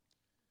Gibson.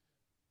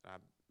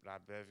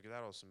 Rabbe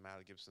övgüler olsun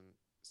Mel Gibson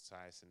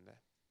sayesinde.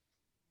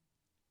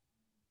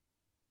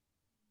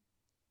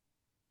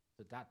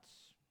 So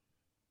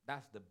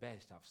that's the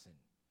best I've seen.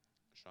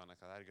 Şu ana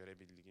kadar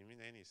görebildiğimin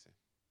en iyisi.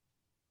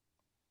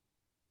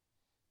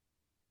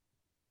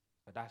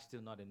 But that's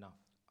still not enough.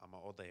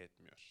 Ama o da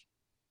yetmiyor.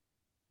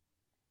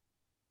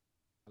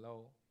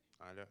 Hello?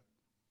 Alo.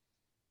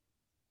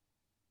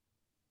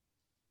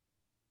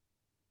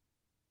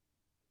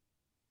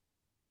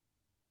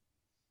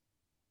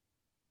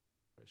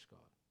 Praise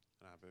God.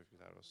 Rabbe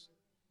övgüler olsun.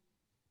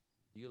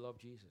 Do you love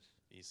Jesus?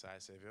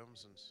 İsa'yı seviyor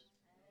musunuz?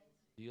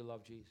 Do you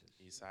love Jesus?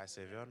 İsa'yı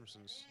seviyor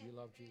musunuz? Do you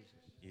love Jesus?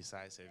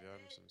 İsa'yı seviyor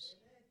musunuz?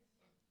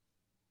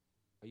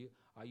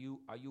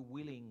 Are you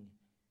willing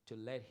to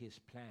let his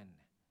plan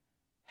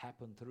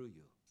happen through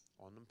you?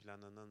 Onun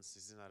planının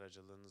sizin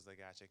aracılığınızla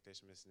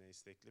gerçekleşmesine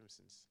istekli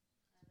misiniz?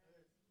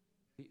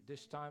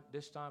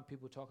 This time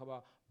people talk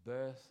about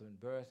birth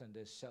and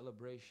the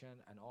celebration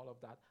and all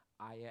of that.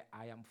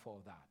 I am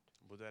for that.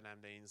 Bu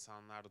dönemde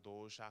insanlar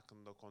doğuş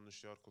hakkında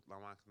konuşuyor,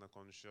 kutlama hakkında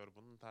konuşuyor.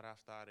 Bunun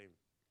taraftarıyım.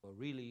 But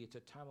really it's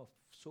a time of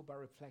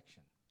sober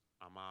reflection.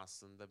 Ama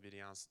aslında bir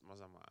yansıtma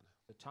zamanı.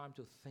 The time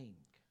to think.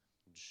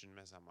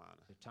 Düşünme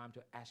zamanı. The time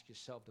to ask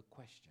yourself the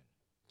question.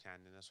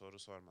 Kendine soru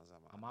sorma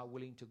zamanı. Am I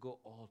willing to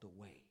go all the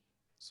way?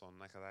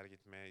 Sonuna kadar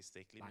gitmeye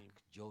istekli miyim?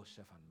 Like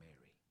Joseph and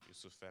Mary.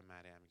 Yusuf ve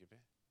Meryem gibi.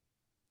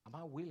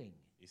 Am I willing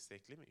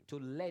İstekli miyim?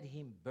 to let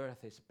him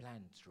birth his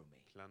plan through me?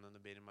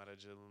 Planını benim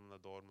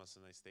aracılığımla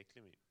doğurmasına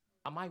istekli miyim?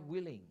 Am I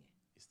willing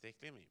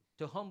İstekli miyim?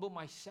 to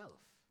humble myself?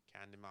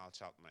 Kendimi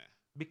alçaltmaya.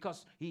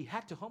 Because he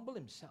had to humble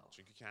himself.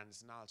 Çünkü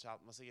kendisini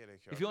alçaltması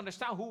gerekiyor. If you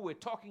understand who we're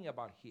talking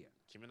about here,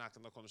 Kimin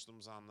hakkında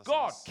konuştuğumuzu God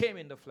anlasanız.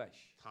 came in the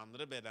flesh.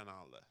 Tanrı beden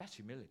aldı. That's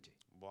humility.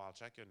 Bu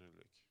alçak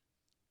gönüllülük.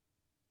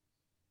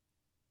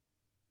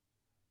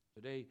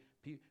 Today,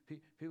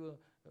 people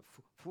are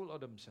full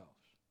of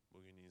themselves.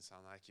 Bugün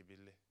insanlar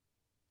kibirli.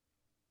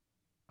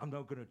 I'm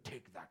not going to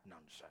take that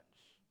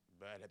nonsense.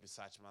 Böyle bir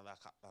saçmalığa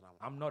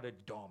katlanamam. I'm not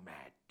a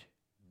doormat.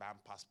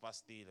 Ben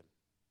paspas değilim.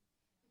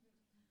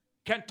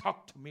 Can't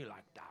talk to me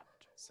like that.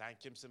 Sen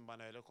kimsin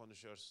bana öyle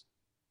konuşuyorsun?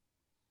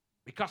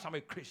 Because I'm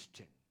a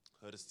Christian.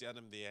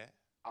 Hristiyanım diye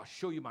I'll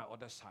show you my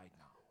other side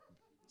now.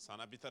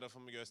 sana bir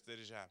tarafımı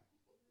göstereceğim.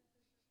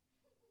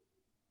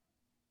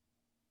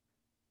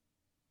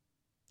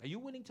 Are you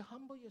willing to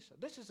humble yourself?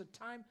 This is a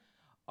time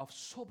of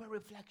sober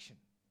reflection.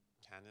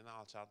 Kendini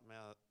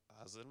alçaltmaya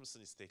hazır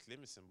mısın? İstekli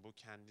misin? Bu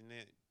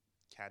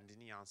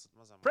kendini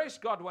yansıtma zamanı. Praise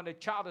God, when a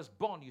child is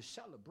born, you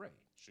celebrate.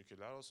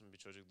 Şükürler olsun bir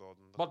çocuk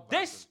doğduğunda But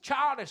kutlarsın. this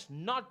child is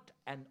not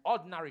an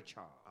ordinary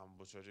child. Ama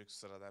bu çocuk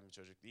sıradan bir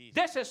çocuk değil.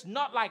 This is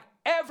not like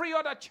every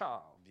other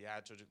child.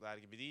 Diğer çocuklar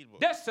gibi değil bu.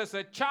 This is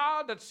a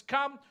child that's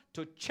come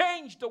to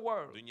change the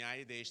world.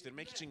 Dünyayı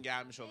değiştirmek için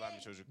gelmiş olan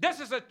bir çocuk. This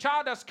is a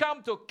child that's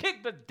come to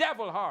kick the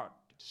devil hard.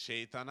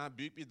 Şeytana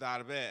büyük bir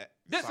darbe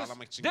This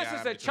sağlamak için is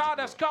gelen a bir child çocuk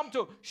that's bu. come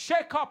to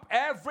shake up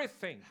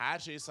everything. Her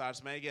şeyi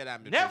sarsmaya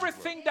gelen bir And çocuk bu.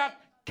 everything that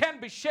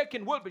can be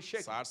shaken will be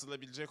shaken.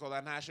 Sarsılabilecek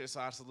olan her şey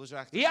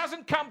sarsılacaktır. He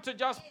hasn't come to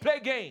just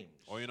play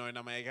games. Oyun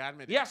oynamaya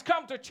gelmedi. He has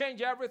come to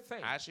change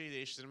everything. Her şeyi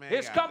değiştirmeye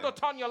He's come to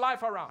geldi. turn your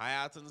life around.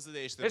 Hayatınızı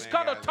değiştirmeye He's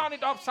come to geldi. turn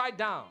it upside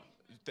down.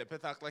 Tepe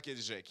taklak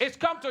edecek. It's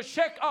come to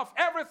shake off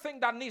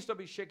everything that needs to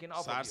be shaken off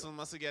of you.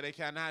 Sarsılması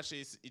gereken her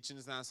şeyi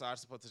içinizden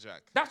sarsıp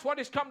atacak. That's what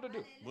it's come to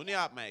do. Bunu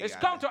yapmaya It's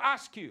come geldi. to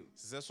ask you,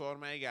 Size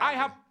sormaya I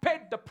have geldi.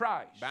 paid the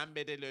price. Ben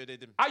bedeli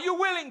ödedim. Are you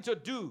willing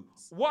to do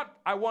what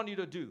I want you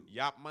to do?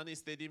 Yapmanı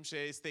istediğim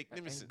şeye istekli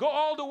And misin? go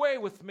all the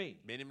way with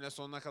me. Benimle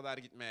sonuna kadar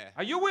gitmeye.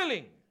 Are you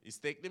willing?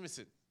 İstekli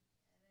misin?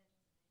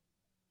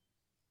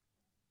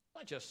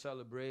 Not just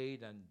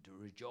celebrate and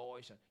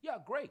rejoice.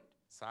 Yeah, great.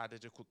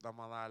 Sadece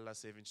kutlamalarla,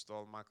 sevinçli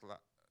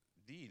olmakla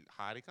değil.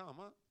 Harika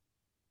ama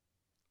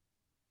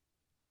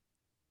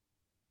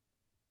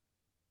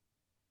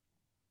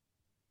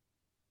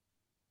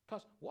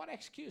Because what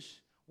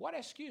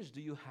excuse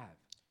do you have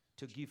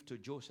to give to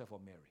Joseph or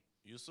Mary?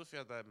 Yusuf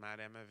ya da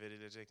Meryem'e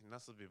verilecek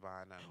nasıl bir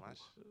bahanen var?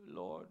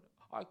 Lord,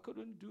 I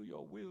couldn't do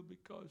your will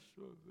because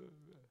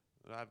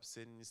Rabbi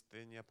senin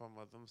isteğini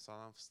yapamadım,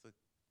 sana fıstık.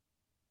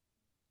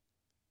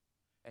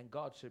 And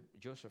God said,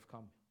 Joseph,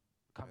 come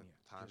here.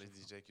 Tanrı Joseph,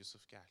 diyecek,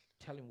 Yusuf gel.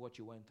 tell him what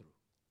you went through.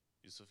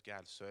 Yusuf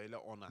gel, söyle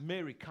ona.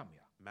 Mary, come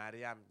here.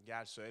 Meryem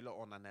gel, söyle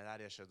ona neler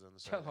yaşadığını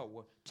Tell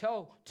söyle.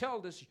 her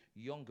tell this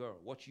young girl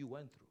what you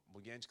went through.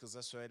 Bu genç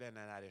kıza söyle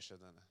neler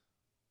yaşadığını.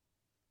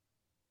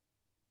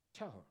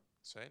 Tell her.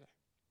 Söyle.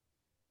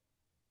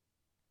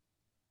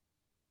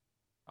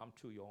 I'm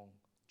too young.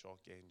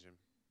 Çok gencim,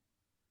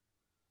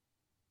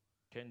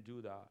 Can't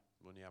do that.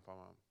 bunu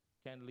yapamam.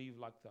 Can't live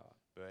like that.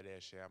 Böyle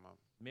yaşayamam.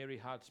 Mary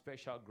had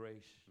special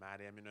grace.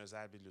 Meryem'in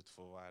özel bir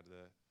lütfu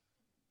vardı.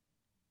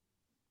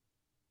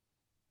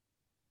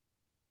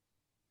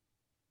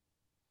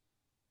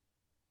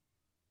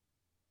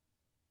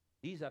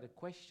 These are the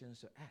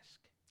questions to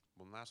ask.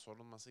 Bunlar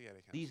sorulması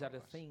gereken These are the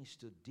sorular. things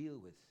to deal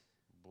with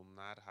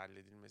Bunlar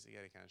halledilmesi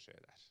gereken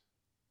şeyler.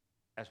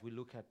 as we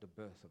look at the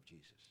birth of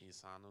Jesus.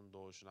 İsa'nın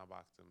doğuşuna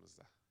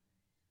baktığımızda.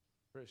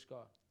 Praise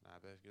God.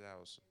 Güzel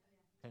olsun.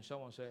 Can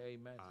someone say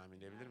amen?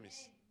 Amin diyebilir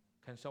miyiz?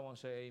 Can someone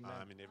say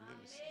amen? Amin diyebilir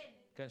miyiz?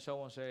 Can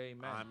someone say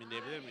amen? Amin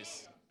diyebilir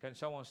miyiz? Can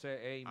someone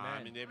say Amin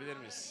amen? diyebilir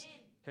miyiz?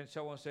 Can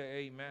someone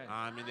say amen?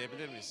 Amin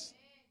diyebilir miyiz?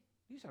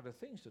 These are the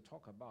things to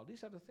talk about.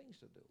 These are the things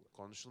to do with.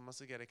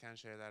 Konuşulması gereken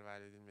şeyler ve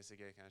halledilmesi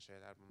gereken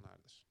şeyler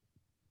bunlardır.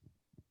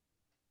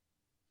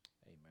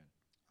 Amen.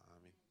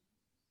 Amin.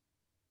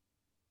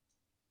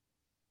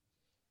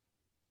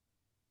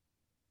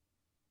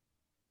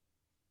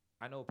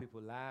 I know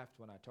people laughed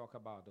when I talk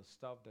about the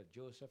stuff that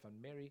Joseph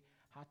and Mary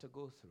had to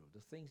go through, the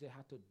things they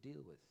had to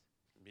deal with.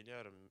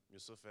 Biliyorum,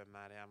 Yusuf ve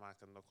Meryem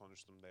hakkında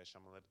konuştuğumda,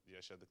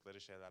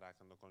 yaşadıkları şeyler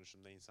hakkında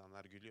konuştuğumda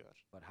insanlar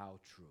gülüyor. But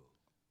how true.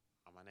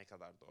 Ama ne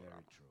kadar doğru Very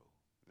ama. true.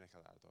 Ne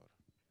kadar doğru.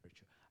 Very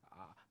true.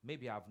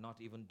 Maybe I've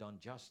not even done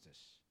justice.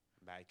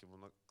 Belki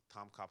bunu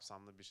tam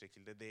kapsamlı bir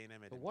şekilde But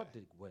değinemedim what de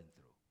they went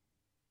through.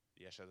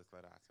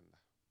 yaşadıkları hakkında.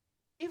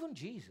 Even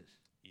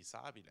Jesus.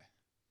 İsa bile.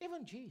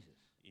 Even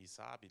Jesus.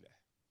 İsa bile.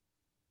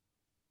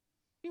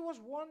 He was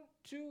 1,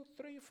 2, 3,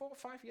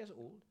 4, 5 years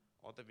old.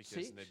 O da bir Six.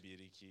 keresinde 1,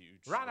 2,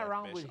 3, Ran 4,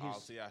 around 5, with his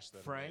 6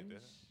 yaşlarındaydı.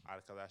 friends.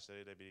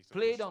 Arkadaşlarıyla birlikte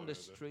Played on the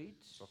koşturuyordu.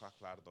 streets.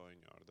 Sokaklarda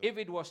oynuyordu. If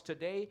it was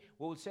today, we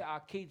would say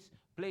our kids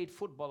played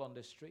football on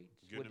the streets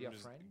with their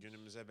friends.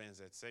 Günümüze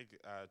benzetsek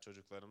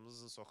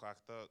çocuklarımızı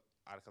sokakta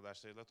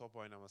arkadaşlarıyla top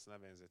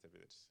oynamasına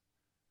benzetebiliriz.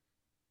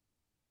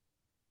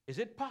 Is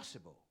it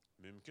possible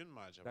Mümkün mü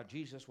acaba? that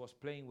Jesus was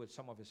playing with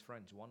some of his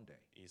friends one day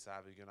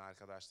İsa bir gün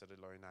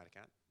arkadaşlarıyla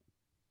oynarken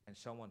and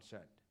someone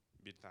said,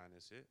 bir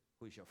tanesi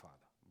 "Who is your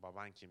father?"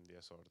 baban kim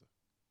diye sordu.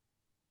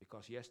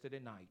 Because yesterday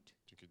night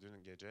Çünkü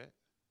dün gece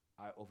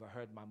I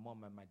overheard my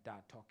mom and my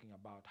dad talking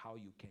about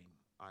how you came.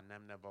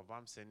 annemle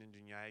babam senin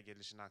dünyaya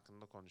gelişin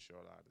hakkında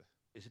konuşuyorlardı.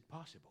 Is it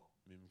possible?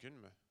 Mümkün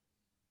mü?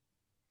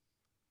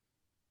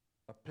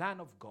 The plan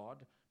of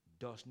God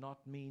does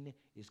not mean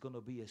it's going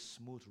to be a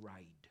smooth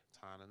ride.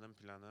 Tanrı'nın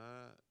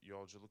planı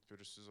yolculuk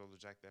pürüzsüz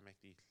olacak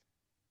demek değil.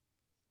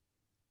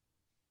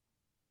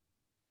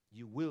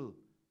 You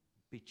will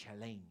be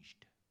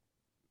challenged.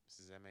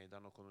 Size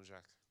meydan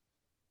okunacak.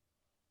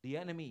 The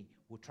enemy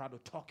will try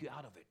to talk you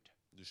out of it.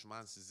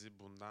 Düşman sizi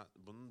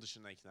bunun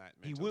dışına ikna He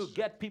etmeye will çalışacak.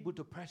 get people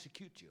to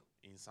persecute you.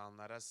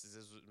 İnsanlara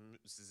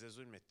size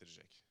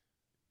zulmettirecek.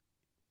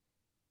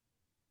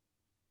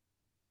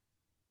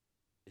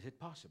 Is it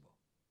possible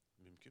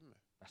Mümkün mü?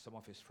 that some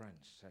of his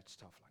friends said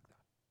stuff like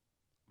that?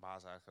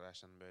 Bazı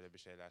arkadaşların böyle bir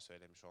şeyler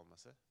söylemiş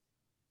olması.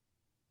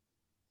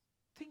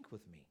 Think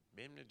with me.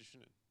 Benimle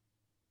düşünün.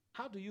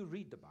 How do you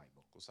read the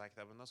Bible? Kutsal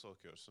kitabı nasıl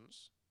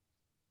okuyorsunuz?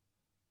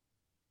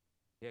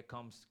 Here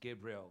comes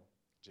Gabriel.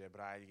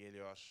 Cebrail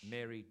geliyor.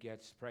 Mary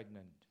gets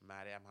pregnant.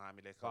 Meryem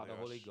hamile By the kalıyor.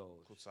 Holy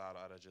Ghost. Kutsal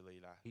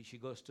aracılığıyla. She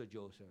goes to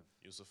Joseph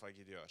Yusuf'a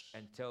gidiyor.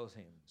 and tells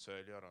him.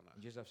 Söylüyor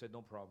ona. Joseph said,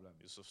 no problem.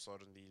 Yusuf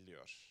sorun değil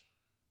diyor.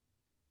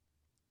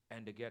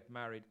 And they get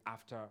married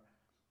after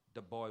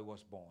the boy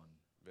was born.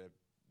 Ve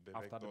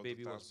After the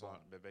baby was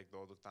bebek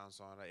doğduktan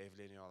sonra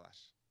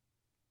evleniyorlar.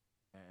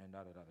 And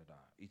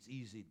It's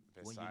easy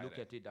when you Vesaire. look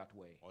at it that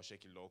way. O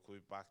şekilde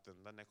okuyup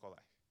baktığında ne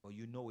kolay. But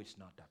you know it's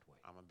not that way.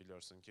 Ama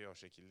biliyorsun ki o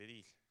şekilde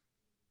değil.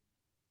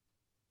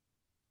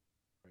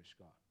 Praise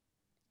God.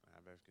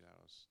 Övgüler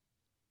olsun.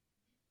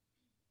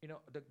 You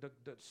know,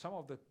 some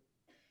of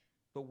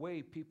the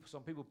way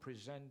some people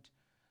present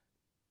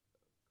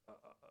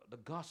the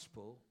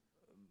gospel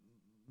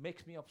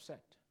makes me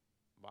upset.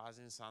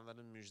 Bazı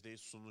insanların müjdeyi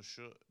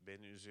sunuşu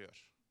beni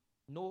üzüyor.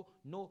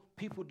 No,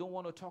 people don't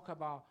want to talk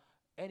about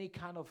any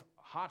kind of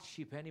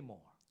hardship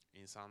anymore.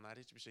 İnsanlar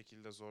hiçbir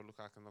şekilde zorluk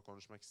hakkında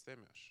konuşmak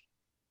istemiyor.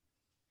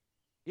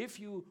 If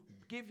you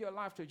give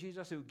your life to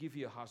Jesus, he will give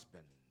you a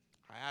husband.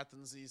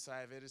 Hayatınızı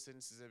İsa'ya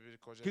verirseniz size bir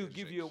koca He'll verecek.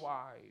 give you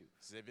a wife.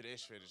 Size bir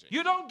eş verecek.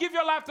 You don't give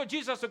your life to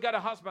Jesus to get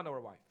a husband or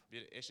a wife.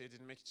 Bir eş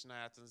edinmek için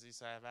hayatınızı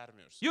İsa'ya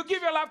vermiyorsunuz. You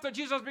give your life to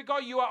Jesus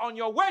because you are on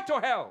your way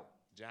to hell.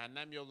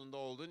 Cehennem yolunda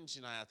olduğun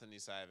için hayatını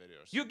İsa'ya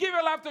veriyorsun. You give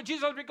your life to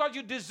Jesus because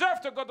you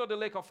deserve to go to the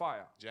lake of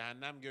fire.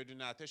 Cehennem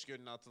gölüne, ateş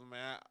gölüne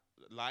atılmaya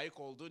layık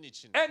olduğun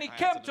için And he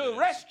came to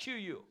veriyorsun. rescue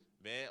you.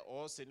 Ve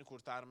o seni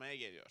kurtarmaya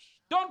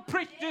geliyor. Don't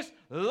preach this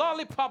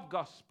lollipop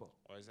gospel.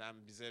 O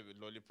yüzden bize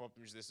lollipop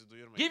müjdesi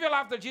duyurmayın. Give your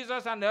life to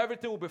Jesus and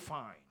everything will be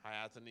fine.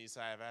 Hayatını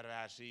İsa'ya ver ve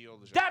her şey iyi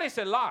olacak. That is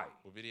a lie.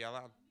 Bu bir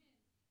yalan.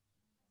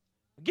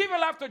 Give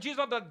your life to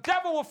Jesus, the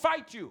devil will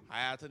fight you.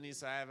 Hayatını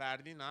İsa'ya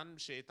verdiğin an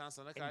şeytan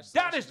sana karşı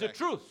That is the savaşacak.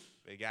 truth.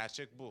 Ve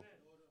gerçek bu.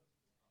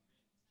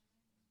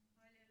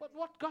 But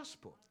what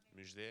gospel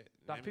Müjde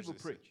ne that people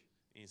müjdesi? preach?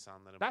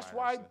 İnsanların That's why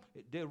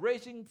paylaştığı. they're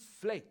raising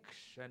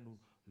flakes and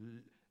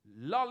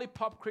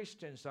lollipop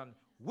Christians and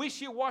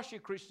wishy-washy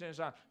Christians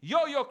and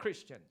yo-yo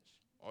Christians.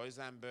 O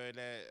yüzden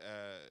böyle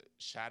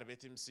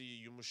şerbetimsi,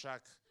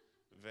 yumuşak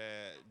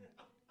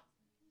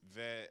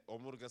ve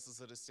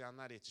omurgasız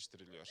Hristiyanlar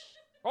yetiştiriliyor.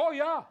 Oh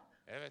yeah.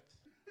 Evet.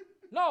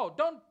 No,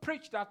 don't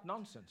preach that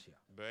nonsense here.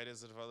 Böyle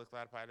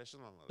zırvalıklar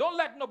paylaşılmamalı. Don't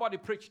let nobody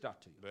preach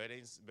that to you.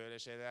 Böyle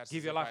şeyler Give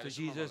size your life to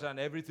Jesus paylaşılmamalı. and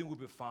everything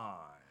will be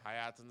fine.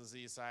 Hayatınızı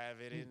İsa'ya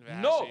verin ve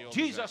her No, şey olacak.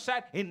 Jesus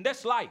said, in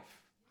this life,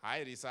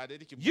 Hayır, İsa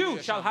dedi ki You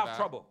bu shall have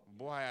yaşamda, trouble.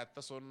 bu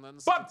hayatta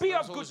sorunlarınız, but be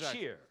sıkıntılarınız of good olacak.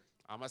 cheer.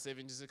 Ama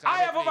sevincinizi I have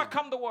kaybetmeyin.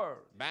 overcome the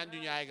world. Ben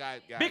dünyaya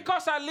galip geldim.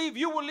 Because I live,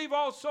 you will live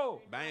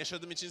also. Ben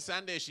yaşadığım için sen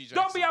de Don't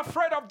yaşayacaksın. be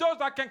afraid of those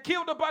that can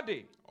kill the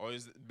body, O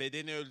yüzden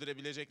bedeni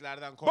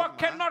öldürebileceklerden but korkma.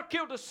 cannot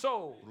kill the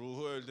soul.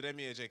 Ruhu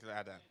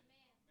öldüremeyeceklerden.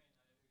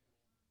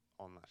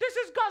 Onlar. This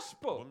is Bu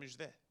gospel.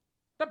 müjde.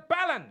 The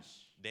balance.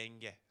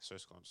 Denge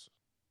söz konusu.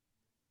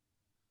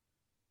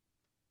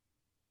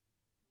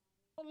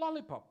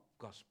 Lollipop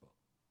gospel.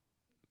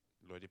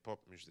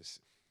 Lollipop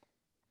müjdesi.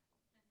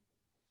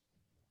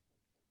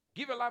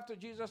 Give your life to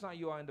Jesus and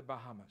you are in the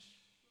Bahamas.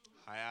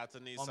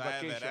 Hayatını On İsa'ya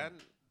vacation. veren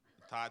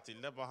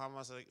tatilde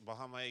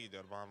Bahama'ya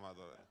gidiyor. Bahama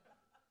adaları.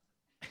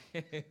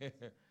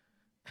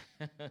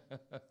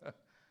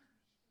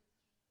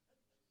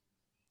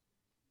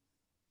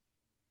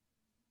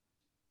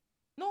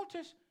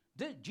 Notice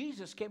that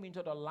Jesus came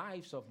into the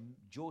lives of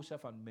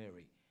Joseph and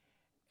Mary,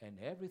 and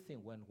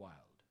everything went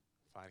wild.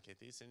 Fark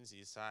ettiyseniz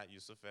İsa,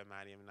 Yusuf ve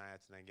Meryem'in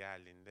hayatına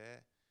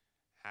geldiğinde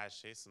her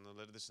şey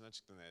sınırları dışına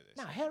çıktı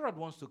neredeyse. Now Herod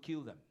wants to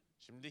kill them.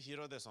 Şimdi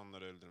Herodes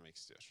onları öldürmek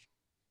istiyor.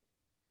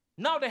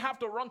 Now they have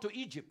to run to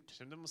Egypt.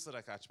 Şimdi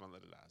Mısır'a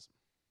kaçmaları lazım.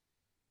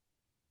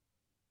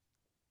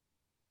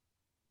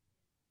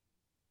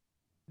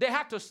 They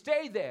have to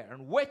stay there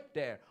and wait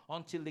there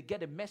until they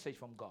get a message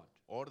from God.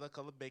 Orada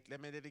kalıp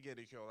beklemeleri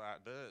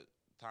gerekiyorlardı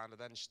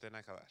Tanrı'dan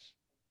işitene kadar.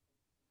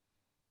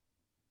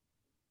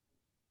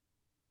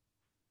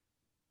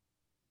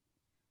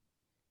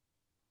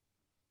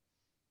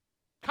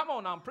 Come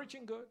on now, I'm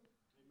preaching good.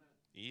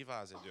 İyi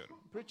vaaz ediyorum.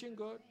 Preaching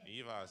good.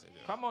 İyi vaaz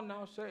ediyorum. Come on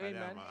now, say Hadi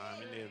amen. ama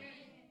amin diyelim.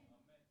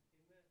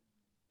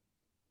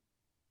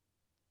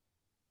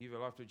 Give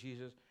your life to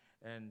Jesus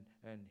and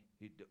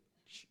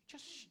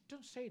just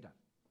don't say that.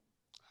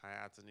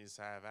 Hayatını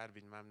İsa'ya ver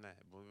bilmem ne.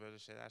 Bu böyle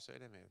şeyler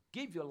söylemeyin.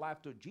 Give your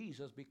life to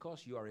Jesus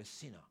because you are a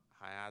sinner.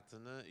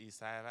 Hayatını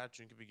İsa'ya ver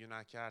çünkü bir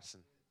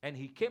günahkarsın. And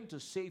he came to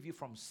save you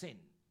from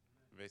sin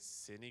Ve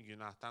seni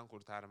günahtan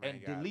kurtarmaya and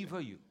geldi. deliver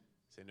you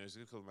Seni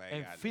özgür kılmaya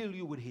and geldi. fill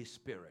you with his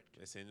spirit.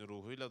 Ve seni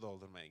ruhuyla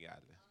doldurmaya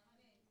geldi.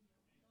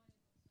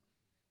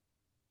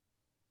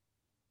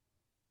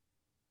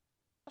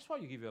 That's why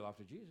you give your life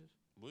to Jesus.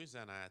 Bu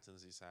yüzden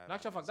hayatınızı İsa'ya In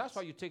actual fact, that's why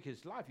verdiniz. you take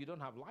his life. You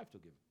don't have life to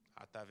give.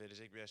 Hatta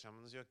verecek bir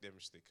yaşamınız yok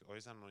demiştik. O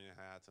yüzden onun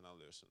hayatını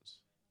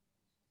alıyorsunuz.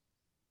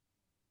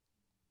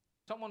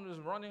 Someone is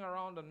running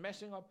around and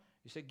messing up.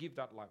 You say, give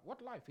that life.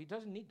 What life? He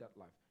doesn't need that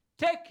life.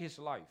 Take his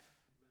life.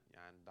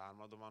 Yani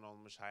darmaduman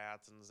olmuş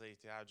hayatınıza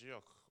ihtiyacı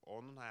yok.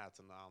 Onun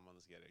hayatını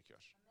almanız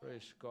gerekiyor.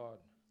 Praise God.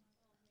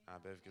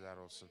 Övgüler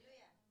olsun.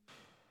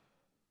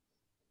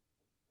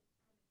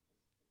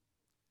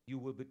 You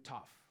will be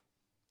tough,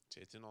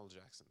 Çetin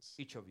olacaksınız.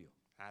 each of you.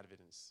 Her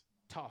biriniz.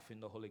 Tough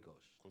in the Holy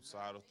Ghost.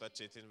 Kutsal ruhta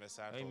çetin ve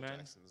sert Amen.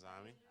 olacaksınız.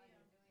 Amin.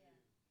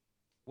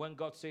 When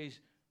God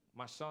says,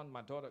 my son,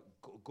 my daughter,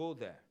 go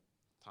there.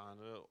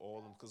 Tanrı,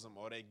 oğlum, kızım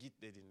oraya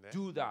git dediğinde,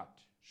 Do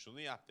that. şunu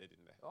yap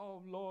dediğinde.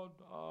 Oh Lord,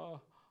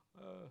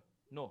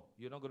 no,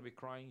 you're not going to be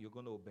crying. You're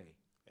going to obey.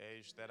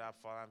 İşte Rab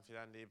falan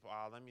filan deyip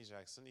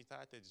ağlamayacaksın,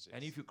 itaat edeceksin.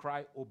 And if you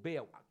cry, obey.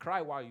 Cry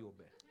while you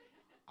obey.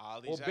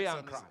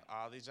 Ağlayacaksanız, cry.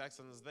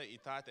 ağlayacaksanız da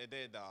itaat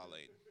ede ede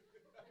ağlayın.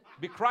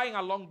 Be crying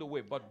along the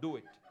way, but do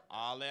it.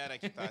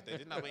 Ağlayarak itaat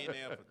edin ama yine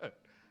yapın.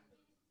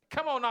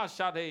 Come on now,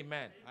 shout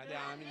amen. Hadi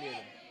amin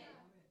diyelim.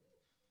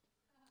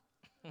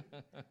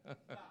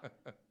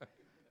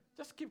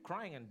 Just keep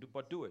crying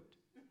but do it.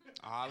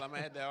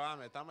 Ağlamaya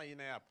devam et ama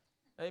yine yap.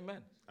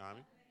 Amen.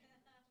 Amin.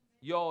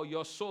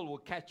 Your soul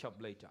will catch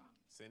up later.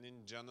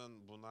 Senin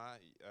canın buna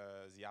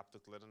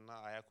yaptıklarına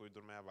ayak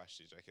uydurmaya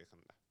başlayacak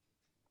yakında.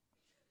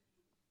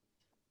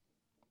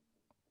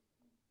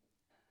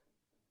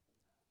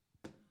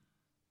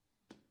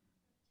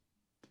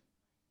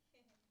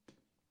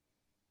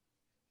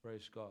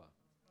 Praise God.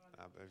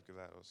 Abi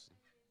övgüler olsun.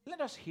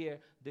 Let us hear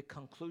the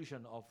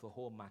conclusion of the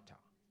whole matter.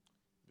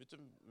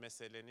 Bütün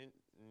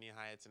meselenin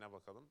nihayetine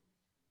bakalım.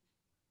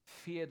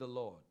 Fear the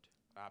Lord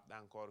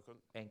Rab'den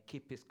korkun and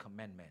keep his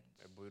commandments.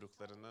 ve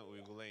buyruklarını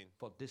uygulayın.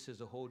 For this is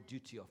the whole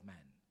duty of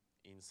man.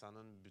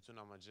 İnsanın bütün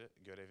amacı,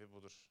 görevi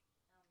budur.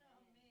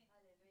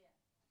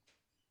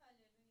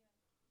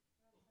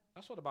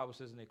 That's what the Bible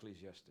says in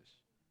Ecclesiastes.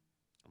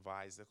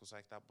 Vaizde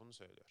kutsal kitap bunu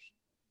söylüyor.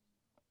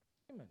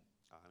 Amen.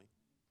 Amin.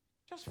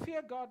 Just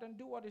fear God and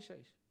do what he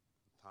says.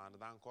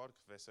 Tanrı'dan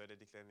kork ve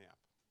söylediklerini yap.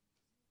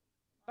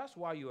 That's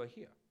why you are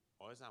here.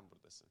 O yüzden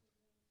buradasın.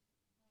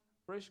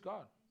 Praise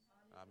God.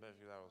 Abi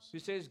övgüler olsun. He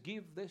says,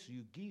 give this,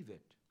 you give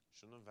it.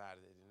 Şunu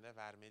ver dediğinde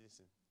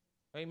vermelisin.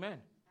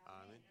 Amen.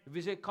 Amin. If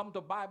he say come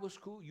to Bible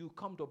school, you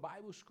come to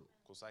Bible school.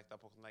 Kutsal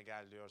kitap okuluna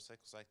gel diyorsa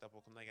kutsal kitap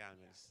okuluna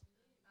gelmelisin.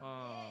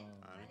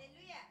 Amen.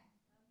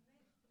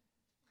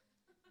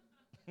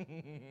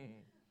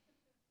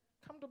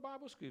 Come to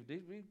Bible school. If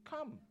they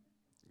come.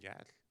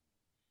 Gel.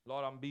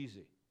 Lord, I'm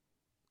busy.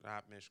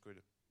 Rab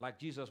meşgulüm. Like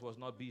Jesus was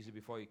not busy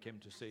before he came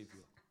to save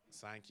you.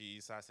 Sanki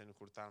İsa seni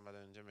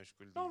kurtarmadan önce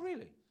meşgul değil. No,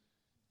 really.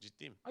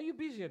 Ciddiyim. Are you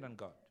busier than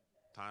God?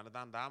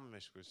 Tanrı'dan daha mı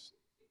meşgulsün?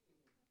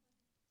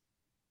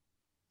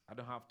 I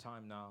don't have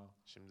time now.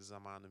 Şimdi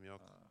zamanım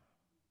yok.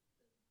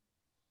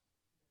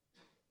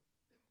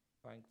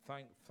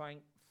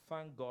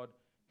 Thank God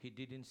he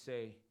didn't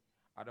say,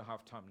 I don't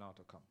have time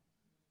now to come.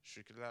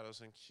 Şükürler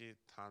olsun ki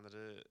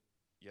Tanrı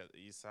ya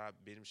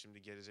İsa benim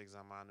şimdi gelecek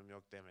zamanım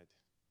yok demedi.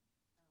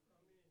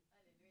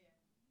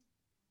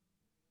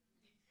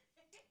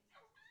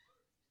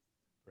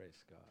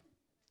 Praise God.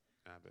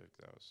 Ha,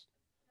 övgüler olsun.